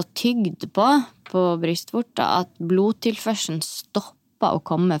blir så tygd på brystvorta at blodtilførselen stopper å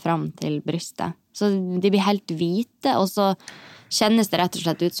komme fram til brystet. Så de blir helt hvite, og så kjennes det rett og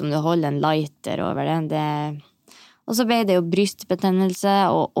slett ut som du holder en lighter over det. Og så ble det jo brystbetennelse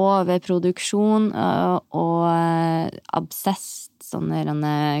og overproduksjon og absess,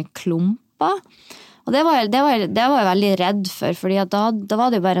 sånne klumper. Og det var jeg veldig redd for, fordi at da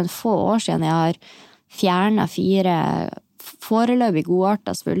var det jo bare en få år siden jeg har fjernet 4 foreløpig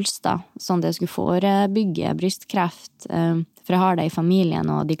godartet svulster, sånn at jeg skulle forebygge brystkreft, for jeg har det i familien,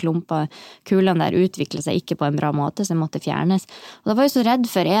 og de kulene der utviklet seg ikke på en bra måte, så jeg måtte fjernes. Og da var jeg så redd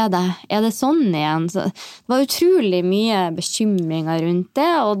for, er det sånn igjen? Så det var utrolig mye bekymringer rundt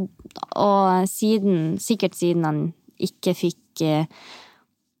det, og sikkert siden han ikke fikk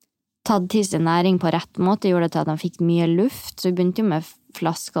tatt til seg næring på rett måte, gjorde det til at han fikk mye luft, så vi begynte jo med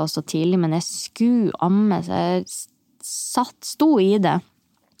flasker også tidlig, men jeg skulle amme, så jeg sto i det.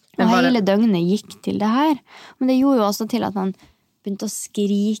 Og hele døgnet gikk til det her. Men det gjorde jo også til at han begynte å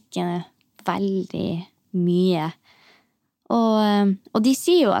skrike veldig mye. Og de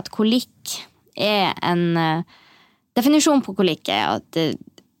sier jo at kolikk er en definisjon på kolikk er at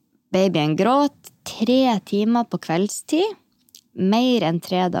babyen gråt 3 timer på kveldstid, mer enn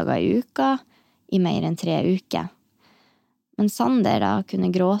 3 dager i uka, i mer enn 3 uker. Men Sander da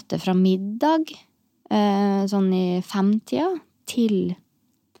kunne gråte fra middag, sånn i 5-tida, til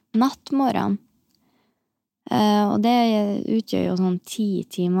nattmorgen. Og det utgjør jo sånn 10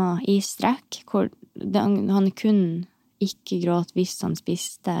 timer i strekk, hvor han kun ikke gråt hvis han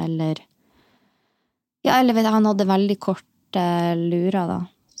spiste, eller han hadde veldig korte lurer da.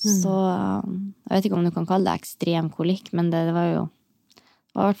 Så jeg vet ikke om du kan kalle det ekstrem kolikk, men det var jo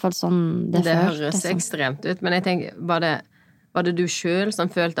i hvert fall sånn det føltes. Det høres ekstremt ut, men jeg tenker, var det du selv som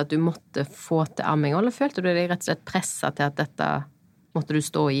følte at du måtte få til amming, eller følte du deg rett og slett presset til at dette måtte du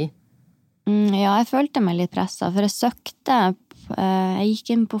stå i? Ja, jeg følte meg litt presset, for jeg gikk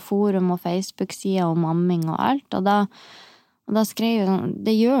inn på forum og Facebook-sider om amming og alt, og da skrev jeg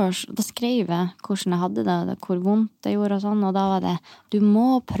hvordan jeg hadde det, hvor vondt det gjorde og sånn, og da var det, du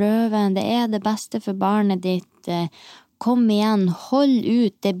må prøve, det er det beste for barnet ditt, kom igjen, hold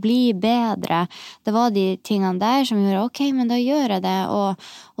ut, det blir bedre. Det var de tingene der som gjorde, ok, men da gjør jeg det.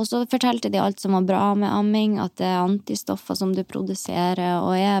 Og så fortalte de alt som var bra med amming, at det er antistoffer som du produserer,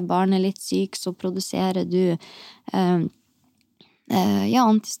 og er barnet litt syk, så produserer du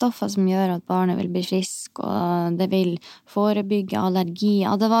antistoffer som gjør at barnet vil bli frisk, og det vil forebygge allergi.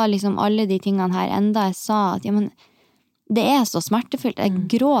 Og det var liksom alle de tingene her, enda jeg sa at, det er så smertefullt. Jeg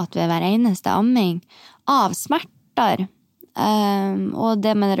gråt ved hver eneste amming av smerte. Og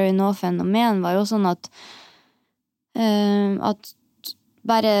det med Raynaud-fenomen var jo sånn at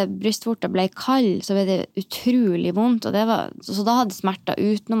bare brystvorta ble kald, så ble det utrolig vondt, og så da hadde smerter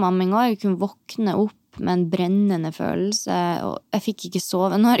utenom amming, og jeg kunne våkne opp med en brennende følelse, og jeg fikk ikke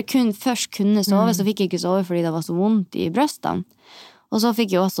sove. Når jeg først kunne sove, så fikk jeg ikke sove fordi det var så vondt i brøstene. Og så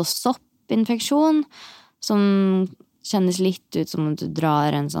fikk jeg også soppinfeksjon, som kjennes litt ut som om du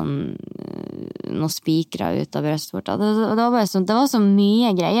drar noen spikere ut av brystvorta. Det var så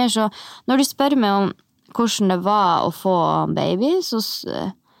mye greier, så når du spør meg om hvordan det var å få baby, så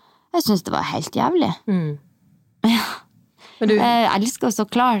jeg synes det var helt jævlig. Jeg elsker så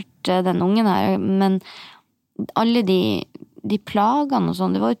klart den ungen her, men alle de plagene og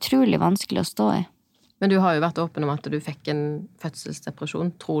sånn, det var utrolig vanskelig å stå i. Men du har jo vært åpen om at du fikk en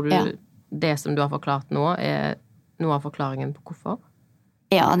fødselsdepresjon. Tror du det som du har forklart nå er noe av forklaringen på hvorfor?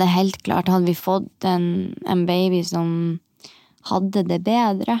 Ja, det er helt klart. Hadde vi fått en baby som hadde det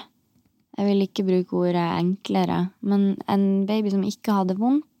bedre, jeg vil ikke bruke ordet enklere, men en baby som ikke hadde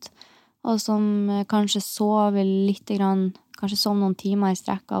vondt, og som kanskje sov litt grann, kanskje sov noen timer i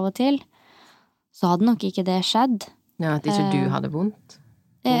strekk av og til, så hadde nok ikke det skjedd. Ja, at ikke du hadde vondt?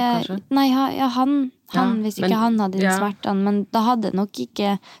 Nei, han hvis ikke han hadde de smertene, men da hadde nok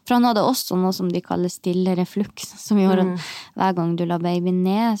ikke, for han hadde også noe som de kaller stille refluks, som gjorde at hver gang du la babyen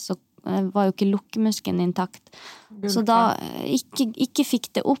ned, så var jo ikke lukkemuskelen intakt. Så da, ikke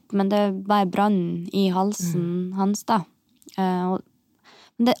fikk det opp, men det bare brann i halsen hans da.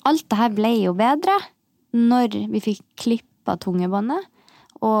 Men alt det her ble jo bedre når vi fikk klippet tungebåndet,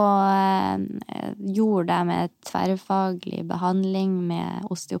 og gjorde det med tverrfaglig behandling med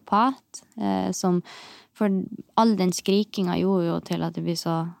osteopat, som for all den skrikinga gjorde jo til at det blir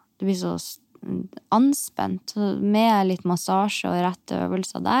så anspent, så med litt massasje og rette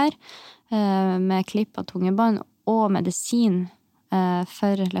øvelser der, med klipp av tungebånd og medisin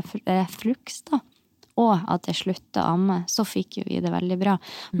for refluks da, og at jeg sluttet å amme, så fikk jo vi det veldig bra.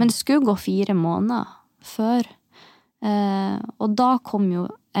 Men det skulle gå 4 måneder før. Og da kom jo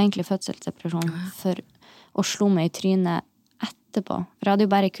egentlig fødselsdepresjon for å slå meg i trynet etterpå. For jeg hadde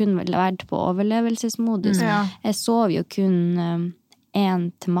jo bare kun vært på overlevelsesmodus. Jeg sov jo kun 1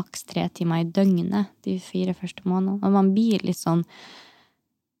 til maks 3 timer i døgnet de 4 første månedene. Og man blir litt sånn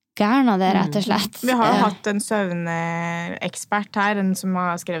gæren av det, rett og slett. Vi har jo hatt en søvnekspert her, en som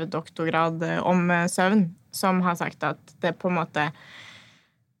har skrevet doktorgrad om søvn, som har sagt at det på en måte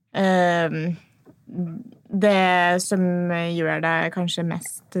det som gjør deg kanskje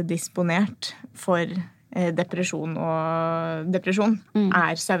mest disponert for depresjon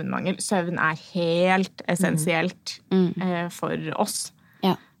er søvnmangel. Søvn er helt essensielt for oss.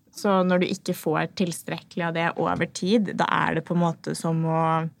 Ja. Så når du ikke får tilstrekkelig av det over tid, da er det på en måte som å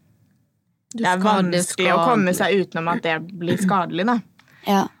det er vanskelig å komme seg utenom at det blir skadelig, da.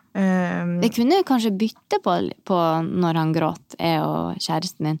 Ja. Vi kunne kanskje bytte på når han gråt, jeg og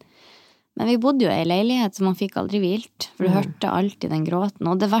kjæresten din. Men vi bodde jo i leilighet, så man fikk aldri hvilt, for du hørte alltid den gråten.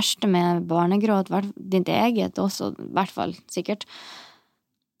 Og det verste med barnegråt, ditt eget også, i hvert fall sikkert,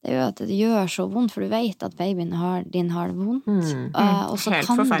 det er jo at det gjør så vondt, for du vet at babyen din har det vondt. Og så helt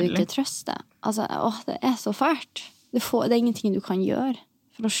kan forferdelig. du ikke trøste. Altså, det er så fælt. Det er ingenting du kan gjøre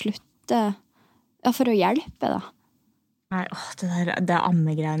for å slutte, for å hjelpe da. Nei, det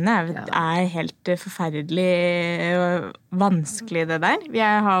ammegreiene er helt forferdelig vanskelig det der.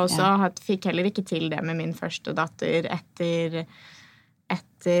 Jeg har også fikk heller ikke til det med min første datter etter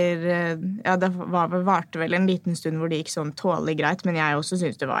det varte vel en liten stund hvor det gikk sånn tålig greit, men jeg også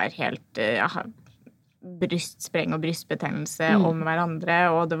synes det var helt brystspreng og brystbetennelse om hverandre,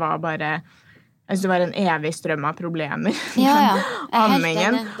 og det var bare det var en evig strøm av problemer. Ja.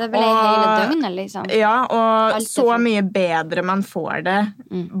 Ammingen. Det ble hele døgnet, liksom. Ja, og så mye bedre man får det,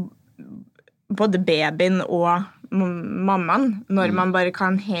 både babyen og mammaen, når man bare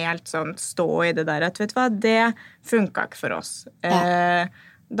kan helt sånn stå i det der, at vet du hva, det funket ikke for oss.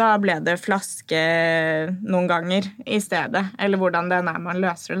 Da ble det flaske noen ganger i stedet, eller hvordan det er man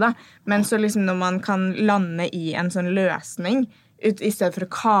løser det da. Men så liksom når man kan lande i en sånn løsning, i stedet for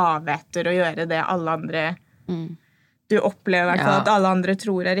å kave etter og gjøre det alle andre du opplever i hvert fall at alle andre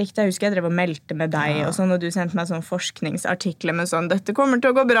tror er riktig. Jeg husker jeg drev og meldte med deg og sånn, og du sendte meg sånn forskningsartikler med sånn, dette kommer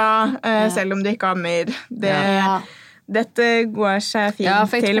til å gå bra, selv om du ikke ammer. Dette går seg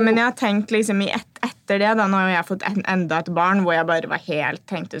fint til, men jeg har tenkt liksom etter det, da nå har jeg fått enda et barn, hvor jeg bare var helt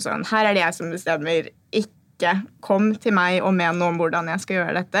tenkte sånn, her er det jeg som bestemmer, ikke kom til meg og med noe om hvordan jeg skal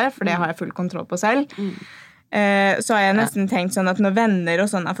gjøre dette, for det har jeg full kontroll på selv. Så har jeg nesten tenkt sånn at når venner og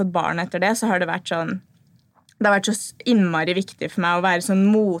sånn har fått barn etter det, så har det vært så innmari viktig for meg å være sånn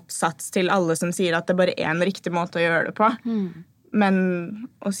motsats til alle som sier at det bare er en riktig måte å gjøre det på. Men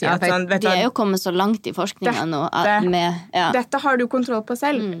å si at sånn, de er jo kommet så langt i forskningen nå. Dette har du kontroll på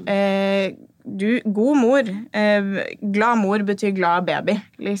selv. God mor, glad mor betyr glad baby.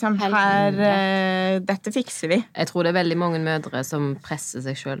 Liksom, dette fikser vi. Jeg tror det er veldig mange mødre som presser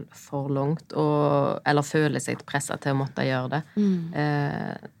seg selv for langt, eller føler seg presset til å måtte gjøre det.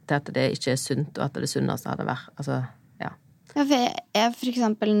 Til at det ikke er sunt, og at det sunneste hadde vært. Altså, for jeg for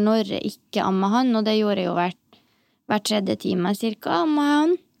eksempel, når jeg ikke ammer han, og det gjorde jeg jo hver 3. time cirka, ammer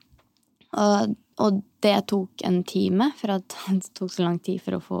han. Og det tok en time, for at det tok så lang tid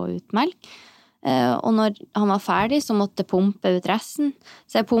for å få ut melk. Og når han var ferdig, så måtte jeg pumpe ut resten.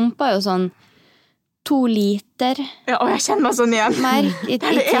 Så jeg pumpet jo sånn 2 liter. Ja, og jeg kjenner meg sånn igjen. Det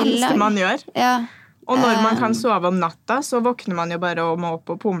er det eneste man gjør. Ja. Og når man kan sove om natta, så våkner man jo bare og må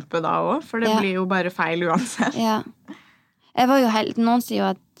opp og pumpe da også, for det blir jo bare feil uansett. Ja. Jeg var jo noen sier jo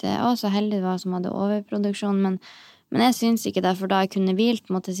at så heldig det var som hadde overproduksjon, men jeg synes ikke det, for da jeg kunne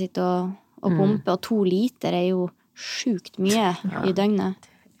hvilt, måtte jeg sitte og pumpe, og 2 liter er jo sjukt mye i døgnet.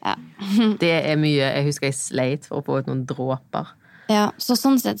 Ja. Det er mye. Jeg husker jeg sleit for å få ut noen dråper. Ja, så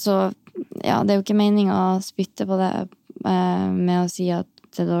sånn sett så ja, det er jo ikke meningen å spytte på det med å si at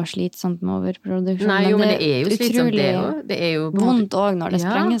det var slitsomt med overproduksjon. Nei, jo, men det er jo slitsomt, det er jo vondt også når det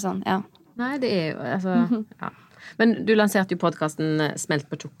sprenger sånn, ja. Nei, det er jo, altså, ja. Men du lanserte jo podcasten Smelt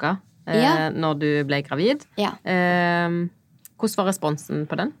på tjukka når du ble gravid. Ja. Hvordan var responsen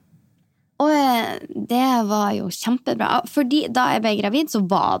på den? Og det var jo kjempebra. Fordi da jeg ble gravid, så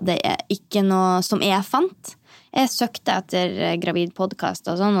var det ikke noe som jeg fant. Jeg søkte etter gravidpodcast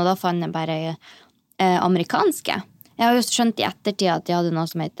og sånn, og da fant jeg bare amerikanske. Jeg har jo skjønt i ettertid at de hadde noe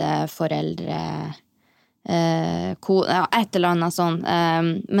som heter foreldre... et eller annet sånn.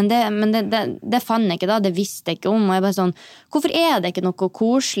 Men det fant jeg ikke da, det visste jeg ikke om. Og jeg bare sånn, hvorfor er det ikke noe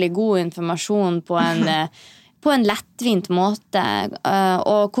koselig, god informasjon på en lettvint måte?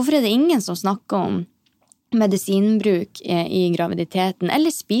 Og hvorfor er det ingen som snakker om medisinbruk i graviditeten, eller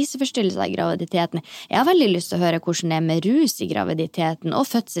spiseforstyrrelser i graviditeten? Jeg har veldig lyst til å høre hvordan det er med rus i graviditeten, og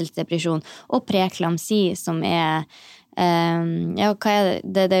fødselsdepresjon, og preklamsi, som hva er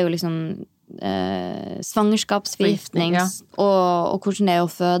det? Det er jo liksom svangerskapsforgiftning og hvordan det er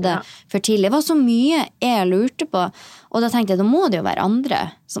å føde for tidlig. Det var så mye jeg lurte på, og da tenkte jeg, da må det jo være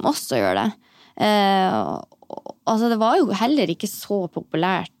andre som også gjør det. Altså det var jo heller ikke så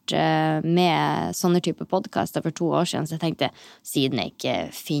populært med sånne type podcaster for 2 år siden, så jeg tenkte, siden jeg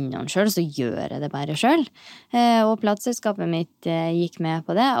ikke finner noen selv, så gjør jeg det bare selv. Og plateselskapet mitt gikk med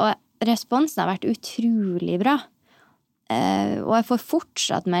på det, og responsen har vært utrolig bra. Og jeg får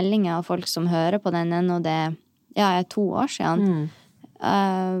fortsatt meldinger av folk som hører på den ennå det er 2 år siden,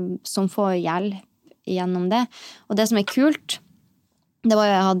 som får hjelp gjennom det. Og det som er kult, det var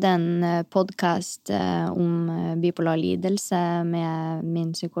jo jeg hadde en podcast om bipolar lidelse med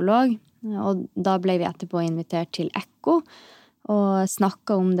min psykolog, og da ble vi etterpå invitert til Ekko og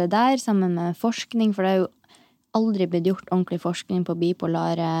snakket om det der sammen med forskning, for det er jo aldri blitt gjort ordentlig forskning på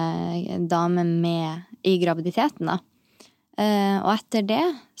bipolare damer i graviditeten da. Og etter det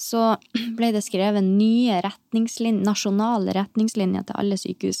så ble det skrevet nye nasjonale retningslinjer til alle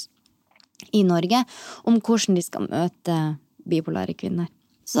sykehus i Norge om hvordan de skal møte bipolare kvinner.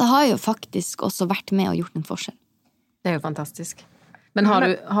 Så det har jo faktisk også vært med og gjort en forskjell. Det er jo fantastisk. Men har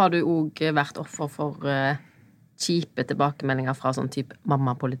du også vært offer for kjipe tilbakemeldinger fra sånn type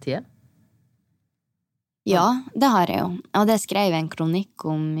mamma-politiet? Ja, det har jeg jo. Og det skrev jeg en kronikk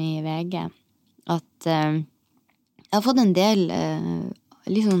om i VG, at jeg har fått en del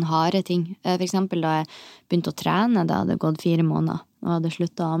litt sånn harde ting. For eksempel da jeg begynte å trene, da hadde det gått 4 måneder, og hadde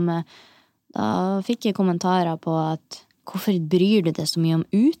sluttet å amme. Da fikk jeg kommentarer på at hvorfor bryr du deg så mye om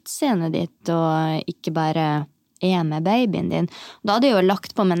utseendet ditt, og ikke bare med babyen din? Da hadde jeg jo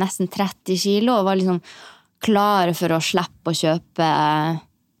lagt på meg nesten 30 kilo, og var liksom klar for å slippe å kjøpe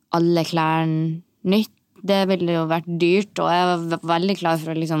alle klærne nytt. Det ville jo vært dyrt, og jeg var veldig klar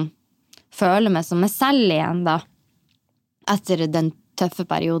for å liksom føle meg som meg selv igjen da. Etter den tøffe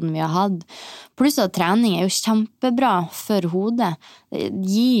perioden vi har hatt. Pluss at trening er jo kjempebra for hodet. Det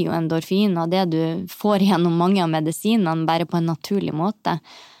gir jo endorfin av det du får gjennom mange av medisinene, bare på en naturlig måte.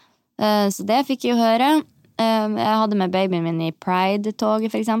 Så det fikk jeg jo høre. Jeg hadde med babyen min i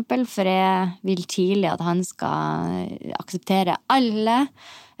Pride-toget for eksempel, for jeg vil tidlig at han skal akseptere alle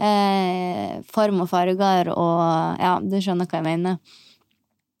form og farger, og ja, du skjønner hva jeg mener.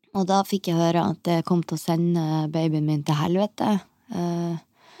 Og da fikk jeg høre at jeg kom til å sende babyen min til helvete.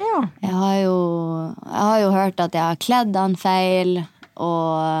 Jeg har jo hørt at jeg har kledd han feil,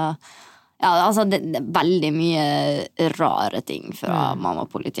 og ja, altså det er veldig mye rare ting fra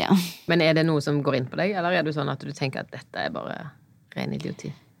mamma-politiet. Men er det noe som går inn på deg, eller er du sånn at du tenker at dette er bare ren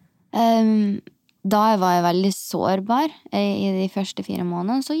idioti? Da var jeg veldig sårbar i de første 4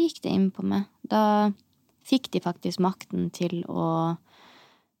 månedene, så gikk det inn på meg. Da fikk de faktisk makten til å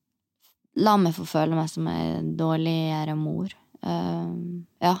la meg få føle meg som en dårligere mor.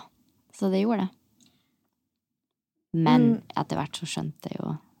 Ja, så det gjorde det. Men etter hvert så skjønte jeg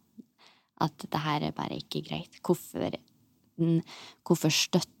jo at dette her er bare ikke greit. Hvorfor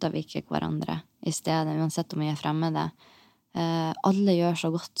støtter vi ikke hverandre i stedet, uansett om vi er fremmede? Alle gjør så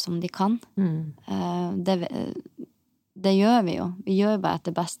godt som de kan. Det gjør vi jo. Vi gjør bare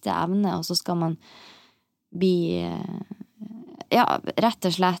etter beste evne, og så skal man bli rett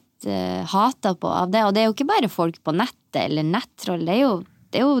og slett hatet på av det, og det er jo ikke bare folk på nettet eller nettroll,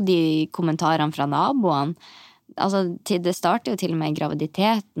 det er jo de kommentarene fra naboene. Altså, det starter jo til og med i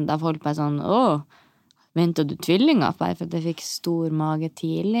graviditeten, da folk bare sånn, ventet du tvillinger bare for at jeg fikk stor mage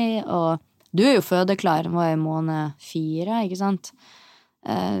tidlig, og du er jo fødeklar, var i måned 4, ikke sant?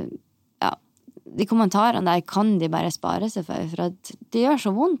 Ja, de kommentarene der kan de bare spare seg for at det gjør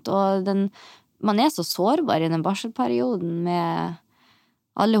så vondt, og man er så sårbar i den barselperioden med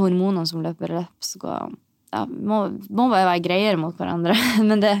alle hormonene som løper løp, må bare være greiere mot hverandre.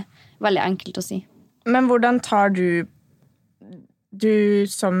 Men det veldig enkelt å si. Men hvordan tar du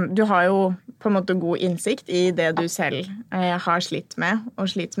har jo på en måte god innsikt i det du selv har slitt med.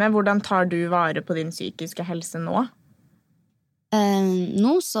 Hvordan tar du vare på din psykiske helse nå?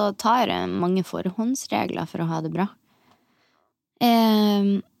 Nå så tar jeg mange forhåndsregler for å ha det bra.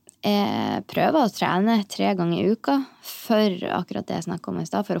 Jeg prøver å trene 3 ganger i uka for akkurat det jeg snakket om i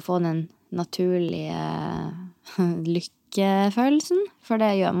sted, for å få den naturlige lykkefølelsen, for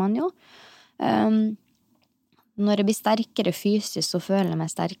det gjør man jo. Når jeg blir sterkere fysisk, så føler jeg meg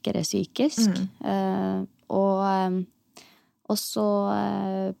sterkere psykisk. Og så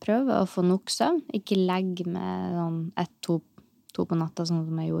prøver jeg å få nok søvn, ikke legge med sånn 1-2 på natta, sånn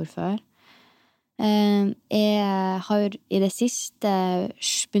som jeg gjorde før. Jeg har i det siste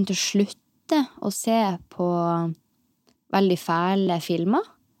begynt å slutte å se på veldig fæle filmer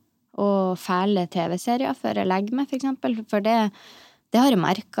og fæle TV-serier før jeg legger meg, for eksempel. For det har jeg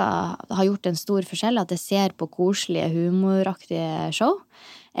merket har gjort en stor forskjell, at jeg ser på koselige, humoraktige show.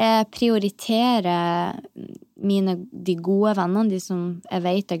 Jeg prioriterer de gode vennene, de som jeg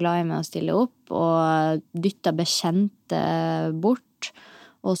vet er glad i meg å stille opp, og dytter bekjente bort,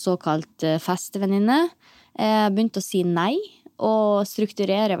 og såkalt festevenninne. Jeg har begynt å si nei, og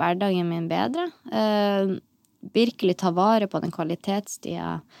strukturere hverdagen min bedre. Virkelig ta vare på den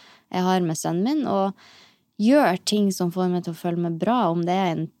kvalitetstida jeg har med sønnen min, og gjør ting som får meg til å føle meg bra, om det er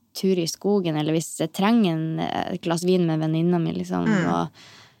en tur i skogen, eller hvis jeg trenger et glass vin med venninna mi, liksom.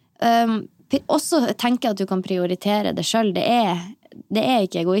 Også tenker jeg at du kan prioritere det selv. Det er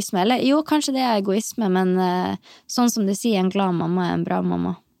ikke egoisme. Eller jo, kanskje det er egoisme, men sånn som du sier, en glad mamma er en bra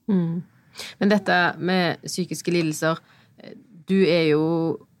mamma. Men dette med psykiske lidelser, du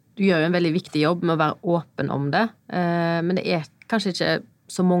gjør jo en veldig viktig jobb med å være åpen om det, men det er kanskje ikke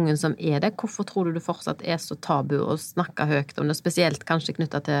så mange som er det. Hvorfor tror du det fortsatt er så tabu å snakke høyt om det, spesielt kanskje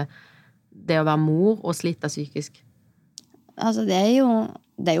knyttet til det å være mor og slite psykisk? Altså, det er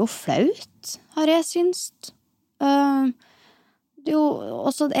jo flaut, har jeg synst. Og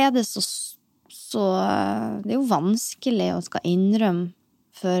så er det det er jo vanskelig å skal innrømme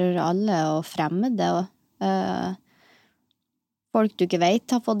for alle og fremmede, og folk du ikke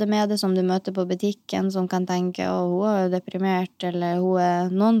vet har fått det med det, som du møter på butikken, som kan tenke, hun er deprimert, eller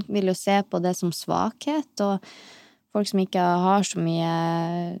noen vil jo se på det som svakhet, og folk som ikke har så mye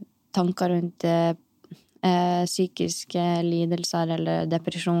tanker rundt psykiske lidelser eller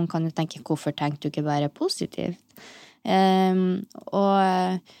depresjon, kan jo tenke, hvorfor tenkte du ikke bare positivt? Og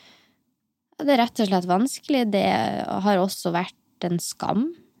det er rett og slett vanskelig. Det har også vært en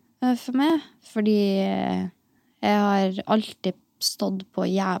skam for meg, fordi jeg har alltid stått på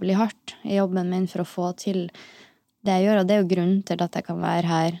jævlig hardt i jobben min for å få til det jeg gjør, og det er jo grunnen til at jeg kan være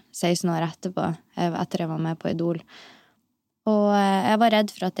her 16 år etterpå, etter jeg var med på Idol. Og jeg var redd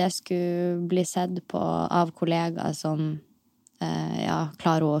for at jeg skulle bli sett på av kollegaer som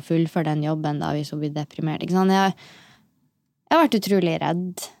klarer å fullføre den jobben da, hvis hun blir deprimert. Ikke sant? Jeg har vært utrolig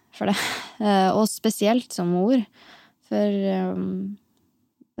redd for det, og spesielt som mor, for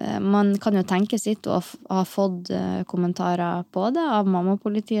man kan jo tenke sitt og ha fått kommentarer på det av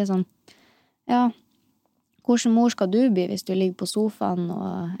mammapolitiet, sånn, hvordan mor skal du bli hvis du ligger på sofaen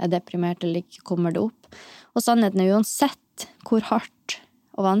og er deprimert eller ikke kommer det opp? Og sannheten er uansett hvor hardt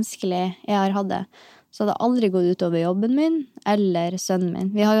og vanskelig jeg har hatt det, så hadde det aldri gått ut over jobben min eller sønnen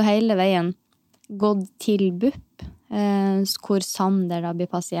min. Vi har jo hele veien gått til BUP, hvor Sander da blir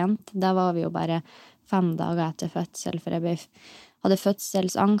pasient. Der var vi jo bare 5 dager etter fødsel, for jeg hadde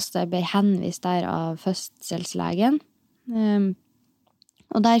fødselsangst, og jeg ble henvist der av fødselslegen.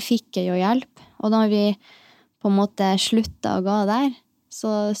 Og der fikk jeg jo hjelp. Og da vi på en måte sluttet å gå der,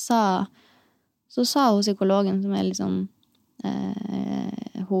 så sa hun psykologen, som er liksom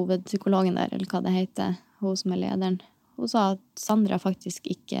hovedpsykologen der, eller hva det heter, hun som er lederen, hun sa at Sandra faktisk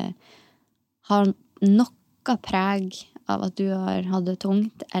ikke har noe preg av at du har hatt det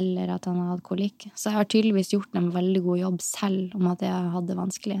tungt, eller at han har hatt kolikk. Så jeg har tydeligvis gjort en veldig god jobb selv om at jeg hadde det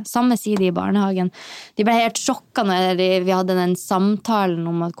vanskelig. Samme side i barnehagen. De ble helt sjokket når vi hadde den samtalen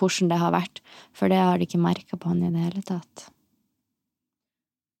om hvordan det har vært, for det har de ikke merket på han i det hele tatt.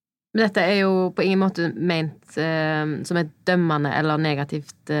 Men dette er jo på ingen måte ment som et dømmende eller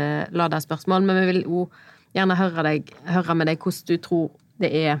negativt ladet spørsmål, men vi vil jo gjerne høre med deg hvordan du tror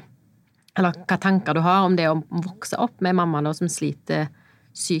det er, eller hva tanker du har om det å vokse opp med mamma da, som sliter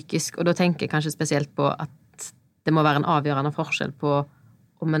psykisk, og da tenker jeg kanskje spesielt på at det må være en avgjørende forskjell på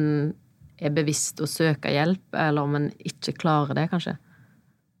om en er bevisst å søke hjelp, eller om en ikke klarer det, kanskje.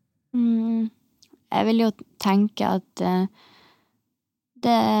 Jeg vil jo tenke at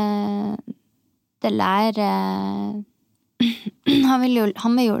det lærer han vil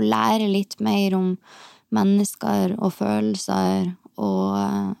jo lære litt mer om mennesker og følelser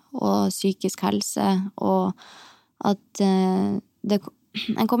og psykisk helse, og at jeg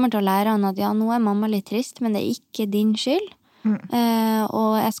kommer til å lære han at ja, nå mamma litt trist, men det ikke din skyld.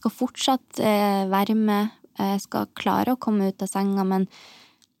 Og jeg skal fortsatt være med, jeg skal klare å komme ut av senga, men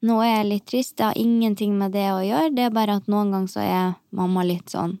nå jeg litt trist, det har ingenting med det å gjøre, det bare at noen ganger så mamma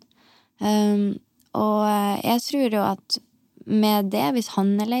litt sånn. Og jeg tror jo at med det, hvis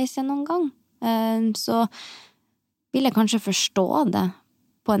han lei seg noen gang, så vil jeg kanskje forstå det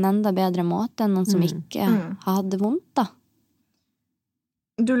på en enda bedre måte enn noen som ikke hadde vondt da.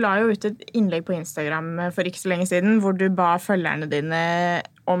 Du la jo ut et innlegg på Instagram for ikke så lenge siden, hvor du ba følgerne dine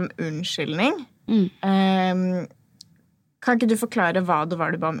om unnskyldning. Kan ikke du forklare hva det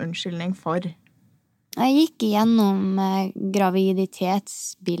var du ba om unnskyldning for? Jeg gikk igjennom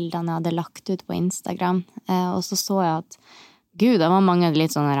graviditetsbildene jeg hadde lagt ut på Instagram, og så jeg at Gud, det var mange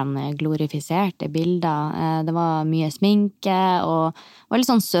litt sånne glorifiserte bilder. Det var mye sminke, og litt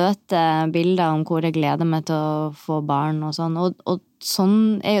sånn søte bilder om hvor jeg gleder meg til å få barn og sånn. Og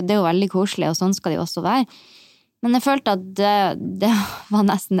sånn, det jo veldig koselig, og sånn skal det jo også være. Men jeg følte at det var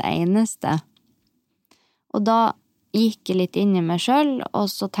nesten det eneste. Og da gikk jeg litt inn i meg selv, og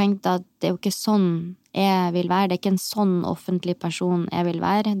så tenkte jeg at det jo ikke sånn jeg vil være. Det ikke en sånn offentlig person jeg vil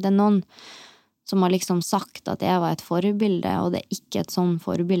være. Det noen som har liksom sagt at jeg var et forbilde, og det ikke et sånn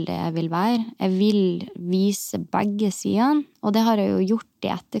forbilde jeg vil være. Jeg vil vise begge sidene, og det har jeg jo gjort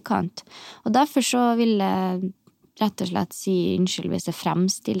i etterkant. Og derfor så vil jeg rett og slett si unnskyld hvis jeg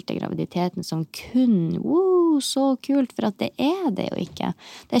fremstilte graviditeten som kun, så kult, for at det jo ikke.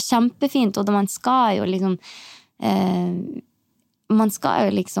 Det kjempefint, og man skal jo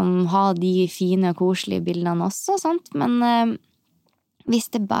liksom ha de fine, koselige bildene også, sant? Men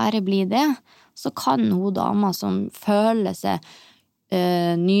hvis det bare blir det, så kan hun dama som føler seg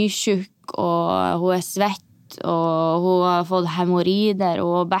nysjuk, og hun svett, og hun har fått hemorrider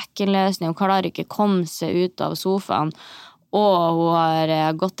og bekkenløsning, hun klarer ikke komme seg ut av sofaen, og hun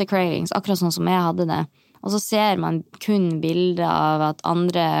har godte-cravings, akkurat sånn som jeg hadde det. Og så ser man kun bilder av at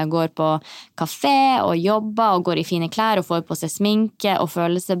andre går på kafé og jobber og går i fine klær og får på seg sminke og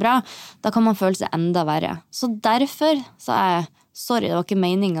føler seg bra. Da kan man føle seg enda verre. Så derfor sa jeg, sorry, det var ikke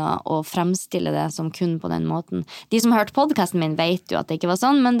meningen å fremstille det som kun på den måten. De som har hørt podcasten min vet jo at det ikke var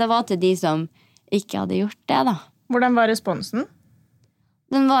sånn, men det var til de som ikke hadde gjort det da. Hvordan var responsen?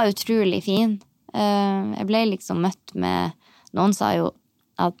 Den var utrolig fin. Jeg ble liksom møtt med, noen sa jo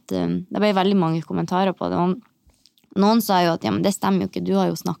at det ble veldig mange kommentarer på det. Noen sa jo at ja, men det stemmer jo ikke, du har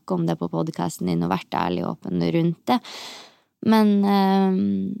jo snakket om det på podcasten din og vært ærlig og åpen rundt det. Men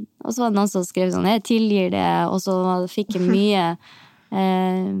og så var det noen som skrev sånn, jeg tilgir det, og så fikk jeg mye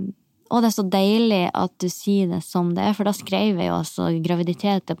og det så deilig at du sier det som det for da skrev jeg jo altså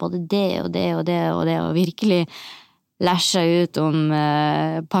graviditet er både det og det og det og det, og virkelig læsja ut om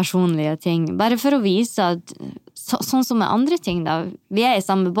personlige ting, bare for å vise at sånn som med andre ting da, vi i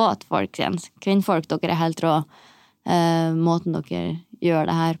samme båt, folkens, kvinnfolk, dere helt rå, måten dere gjør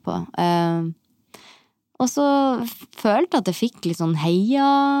det her på. Og så følte jeg at jeg fikk litt sånn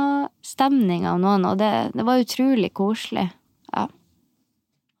heia-stemning av noen, og det var utrolig koselig, ja.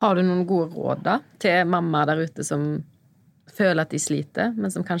 Har du noen gode råd da, til mamma der ute som føler at de sliter,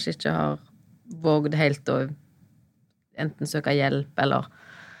 men som kanskje ikke har våget helt å enten søke hjelp, eller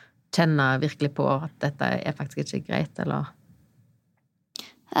kjenne virkelig på at dette faktisk ikke greit, eller?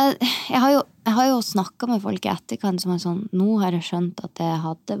 Jeg har jo snakket med folk i etterkant som er sånn, nå har jeg skjønt at det jeg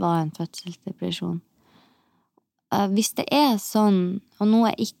hadde var en fødselsdepresjon. Hvis det sånn, og nå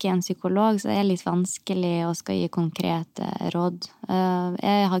jeg ikke en psykolog, så det litt vanskelig å skal gi konkrete råd.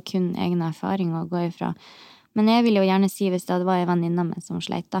 Jeg har kun egne erfaringer å gå ifra. Men jeg vil jo gjerne si hvis det var en venninne med som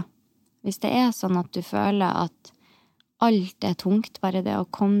sleit da. Hvis det sånn at du føler at alt tungt, bare det å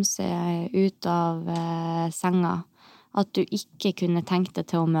komme seg ut av senga, at du ikke kunne tenkt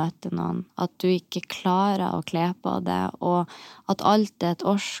deg til å møte noen, at du ikke klarer å kle på det, og at alt et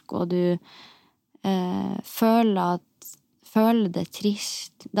orsk, og du føler det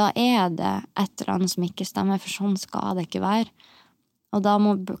trist, da det et eller annet som ikke stemmer, for sånn skal det ikke være. Og da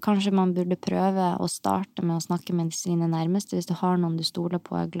kanskje man burde prøve å starte med å snakke med sine nærmeste, hvis du har noen du stoler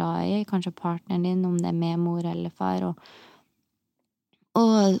på og glad i, kanskje partneren din, om det med mor eller far,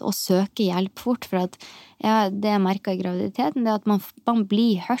 og søke hjelp fort, for at det jeg merket i graviditeten, det at man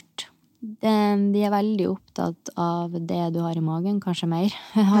blir hørt. De veldig opptatt av det du har i magen, kanskje mer.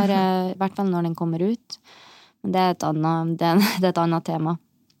 I hvert fall når den kommer ut. Men det et annet tema.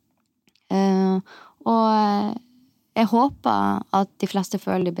 Og jeg håper at de fleste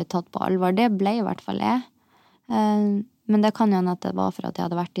føler de ble tatt på alvor. Det ble I hvert fall jeg. Men det kan jo hende at det var for at jeg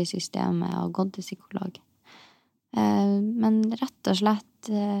hadde vært I systemet og gått til psykolog. Men rett og slett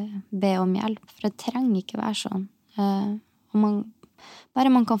be om hjelp, for det trenger ikke være sånn. Og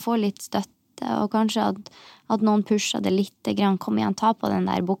bare man kan få litt støtte, og kanskje at noen pusher det litt grann. Kom igjen, ta på den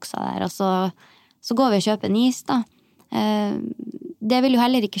der buksa der, og så går vi og kjøper en is da. Det vil jo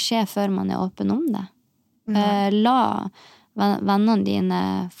heller ikke skje før man åpen om det. La vennene dine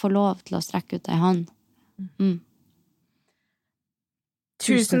få lov til å strekke ut en hånd.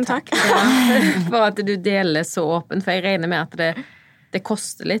 Tusen takk for at du deler så åpent, for jeg regner med at det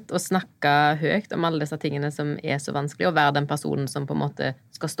koster litt å snakke høyt om alle disse tingene som så vanskelig, og være den personen som på en måte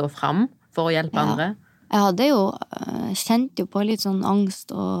skal stå frem for å hjelpe andre. Jeg hadde kjent jo på litt sånn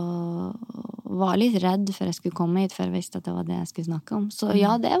angst og var litt redd før jeg skulle komme hit, for jeg visste at det var det jeg skulle snakke om. Så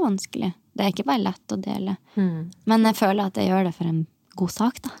ja, det vanskelig. Det ikke bare lett å dele. Men jeg føler at jeg gjør det for en god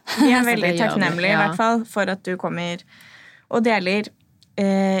sak da. Jeg veldig takknemlig I hvert fall for at du kommer og deler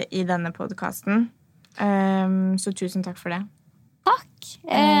I denne podcasten. Så tusen takk for det. Takk.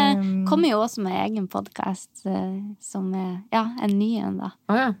 Jeg kommer jo også med egen podcast som en ny en da.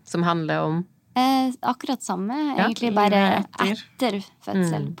 Som handler om? Akkurat samme, egentlig bare etter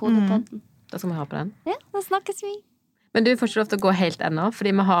fødsel, podepodden. Da skal vi ha på den. Ja, da snakkes vi. Men du får ikke lov til å gå helt ennå,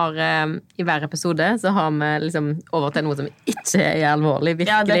 fordi vi har I hver episode så har vi liksom over til noe som ikke alvorlig,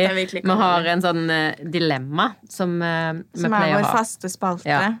 virkelig. Ja, dette virkelig vi har en sånn dilemma som vi pleier å ha. Vår faste spalte.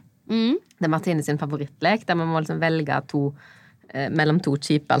 Ja. Det Martine sin favorittlek, der vi må liksom velge mellom to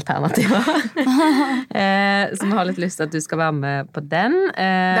kjipe alternativer. Så vi har litt lyst til at du skal være med på den.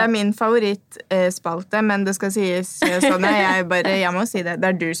 Det min favorittspalte, men det skal sies sånn, jeg må si det,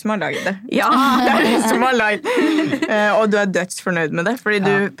 det du som har laget det. Ja, det du som har laget det. Og du dødsfornøyd med det, fordi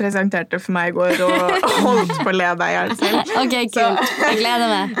du presenterte for meg I går og holdt på å le deg I selv. Ok, kult. Jeg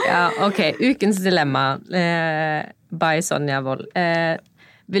gleder meg. Ja, ok. Ukens dilemma by Sonja Wold.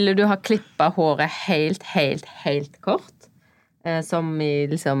 Ville du ha klippet håret helt kort? Som I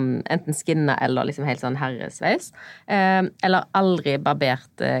liksom enten skinna eller liksom helt sånn herresveis, eller aldri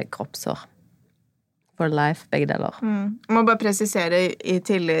barbert kroppshår. For life, begge deler. Jeg må bare presisere I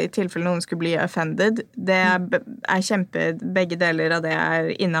tilfelle noen skulle bli offended. Det begge deler av det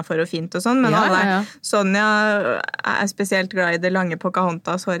innenfor og fint og sånn, men Sonja spesielt glad I det lange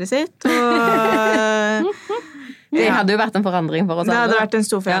Pocahontas-håret sitt, og det hadde jo vært en forandring for oss alle. Det hadde vært en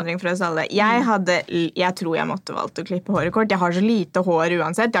stor forandring for oss alle. Jeg tror jeg måtte valgt å klippe håret kort. Jeg har så lite hår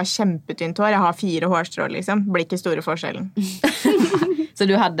uansett. Jeg har kjempetynt hår. Jeg har 4 hårstrå, liksom. Blir ikke store forskjellen. Så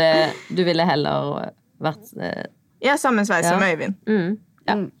du ville heller vært... Ja, samme sveis som Øyvind.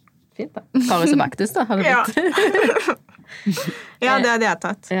 Ja, fint da. Karius og Baktus da, har du blitt. Ja, det hadde jeg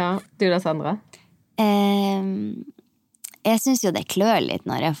tatt. Ja, du da, Sandra? Jeg synes jo det klør litt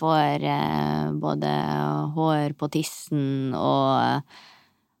når jeg får både hår på tissen og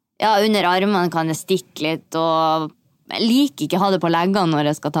under armene kan det stikke litt, og jeg liker ikke å ha det på leggene når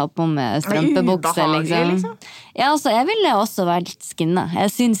jeg skal ta på med strømpebukse, liksom. Ja, altså, jeg ville også vært skinna.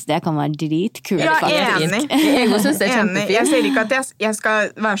 Jeg synes det kan være dritkult. Ja, enig. Jeg synes det kjempefint. Jeg sier ikke at jeg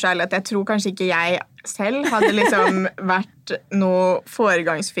skal være så ærlig at jeg tror kanskje ikke jeg selv hadde liksom vært noe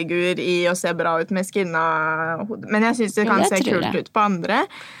foregangsfigur I å se bra ut med skinna hode. Men jeg synes det kan se kult ut på andre.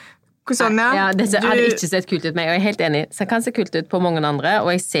 Sonja, ja, det hadde ikke sett kult ut med meg, og jeg helt enig. Så det kan se kult ut på mange andre,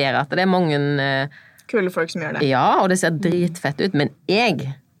 og jeg ser at det mange... kule folk som gjør det. Ja, og det ser dritfett ut, men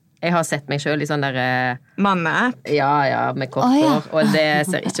jeg har sett meg selv I sånn der... Manne-app. Ja, med kort hår, og det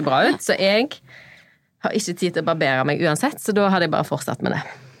ser ikke bra ut, så jeg har ikke tid til å barbere meg uansett, så da hadde jeg bare fortsatt med det.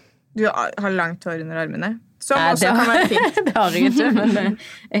 Du har langt hår under armene? Som også kan være fint. Det har jeg ikke, men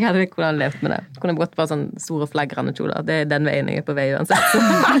jeg hadde ikke kunnet levd med det. Jeg kunne gått på sånn store flagrende kjoler. Det den veien jeg på vei uansett.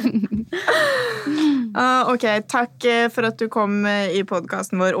 Ok, takk for at du kom I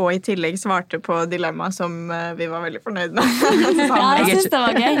podcasten vår, og I tillegg svarte på dilemma som vi var veldig fornøyd med. Ja, jeg synes det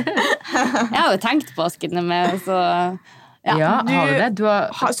var gøy. Jeg har jo tenkt på å skinne med, så... Ja, har du det?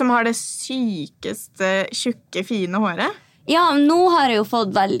 Som har det sykeste, tjukke, fine håret? Ja, nå har jeg jo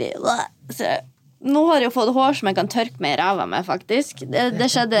fått veldig... Nå har jeg jo fått hår som jeg kan tørke meg I ræva med, faktisk. Det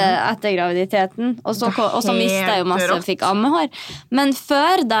skjedde etter graviditeten, og så mistet jeg jo masse, fikk ammehår. Men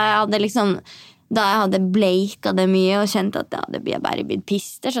før, da jeg hadde bleiket det mye og kjent at det blir bare blitt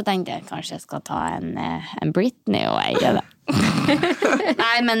pister, så tenkte jeg kanskje jeg skal ta en Britney og eie det.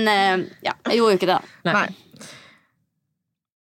 Nei, men jeg gjorde jo ikke det. Nei.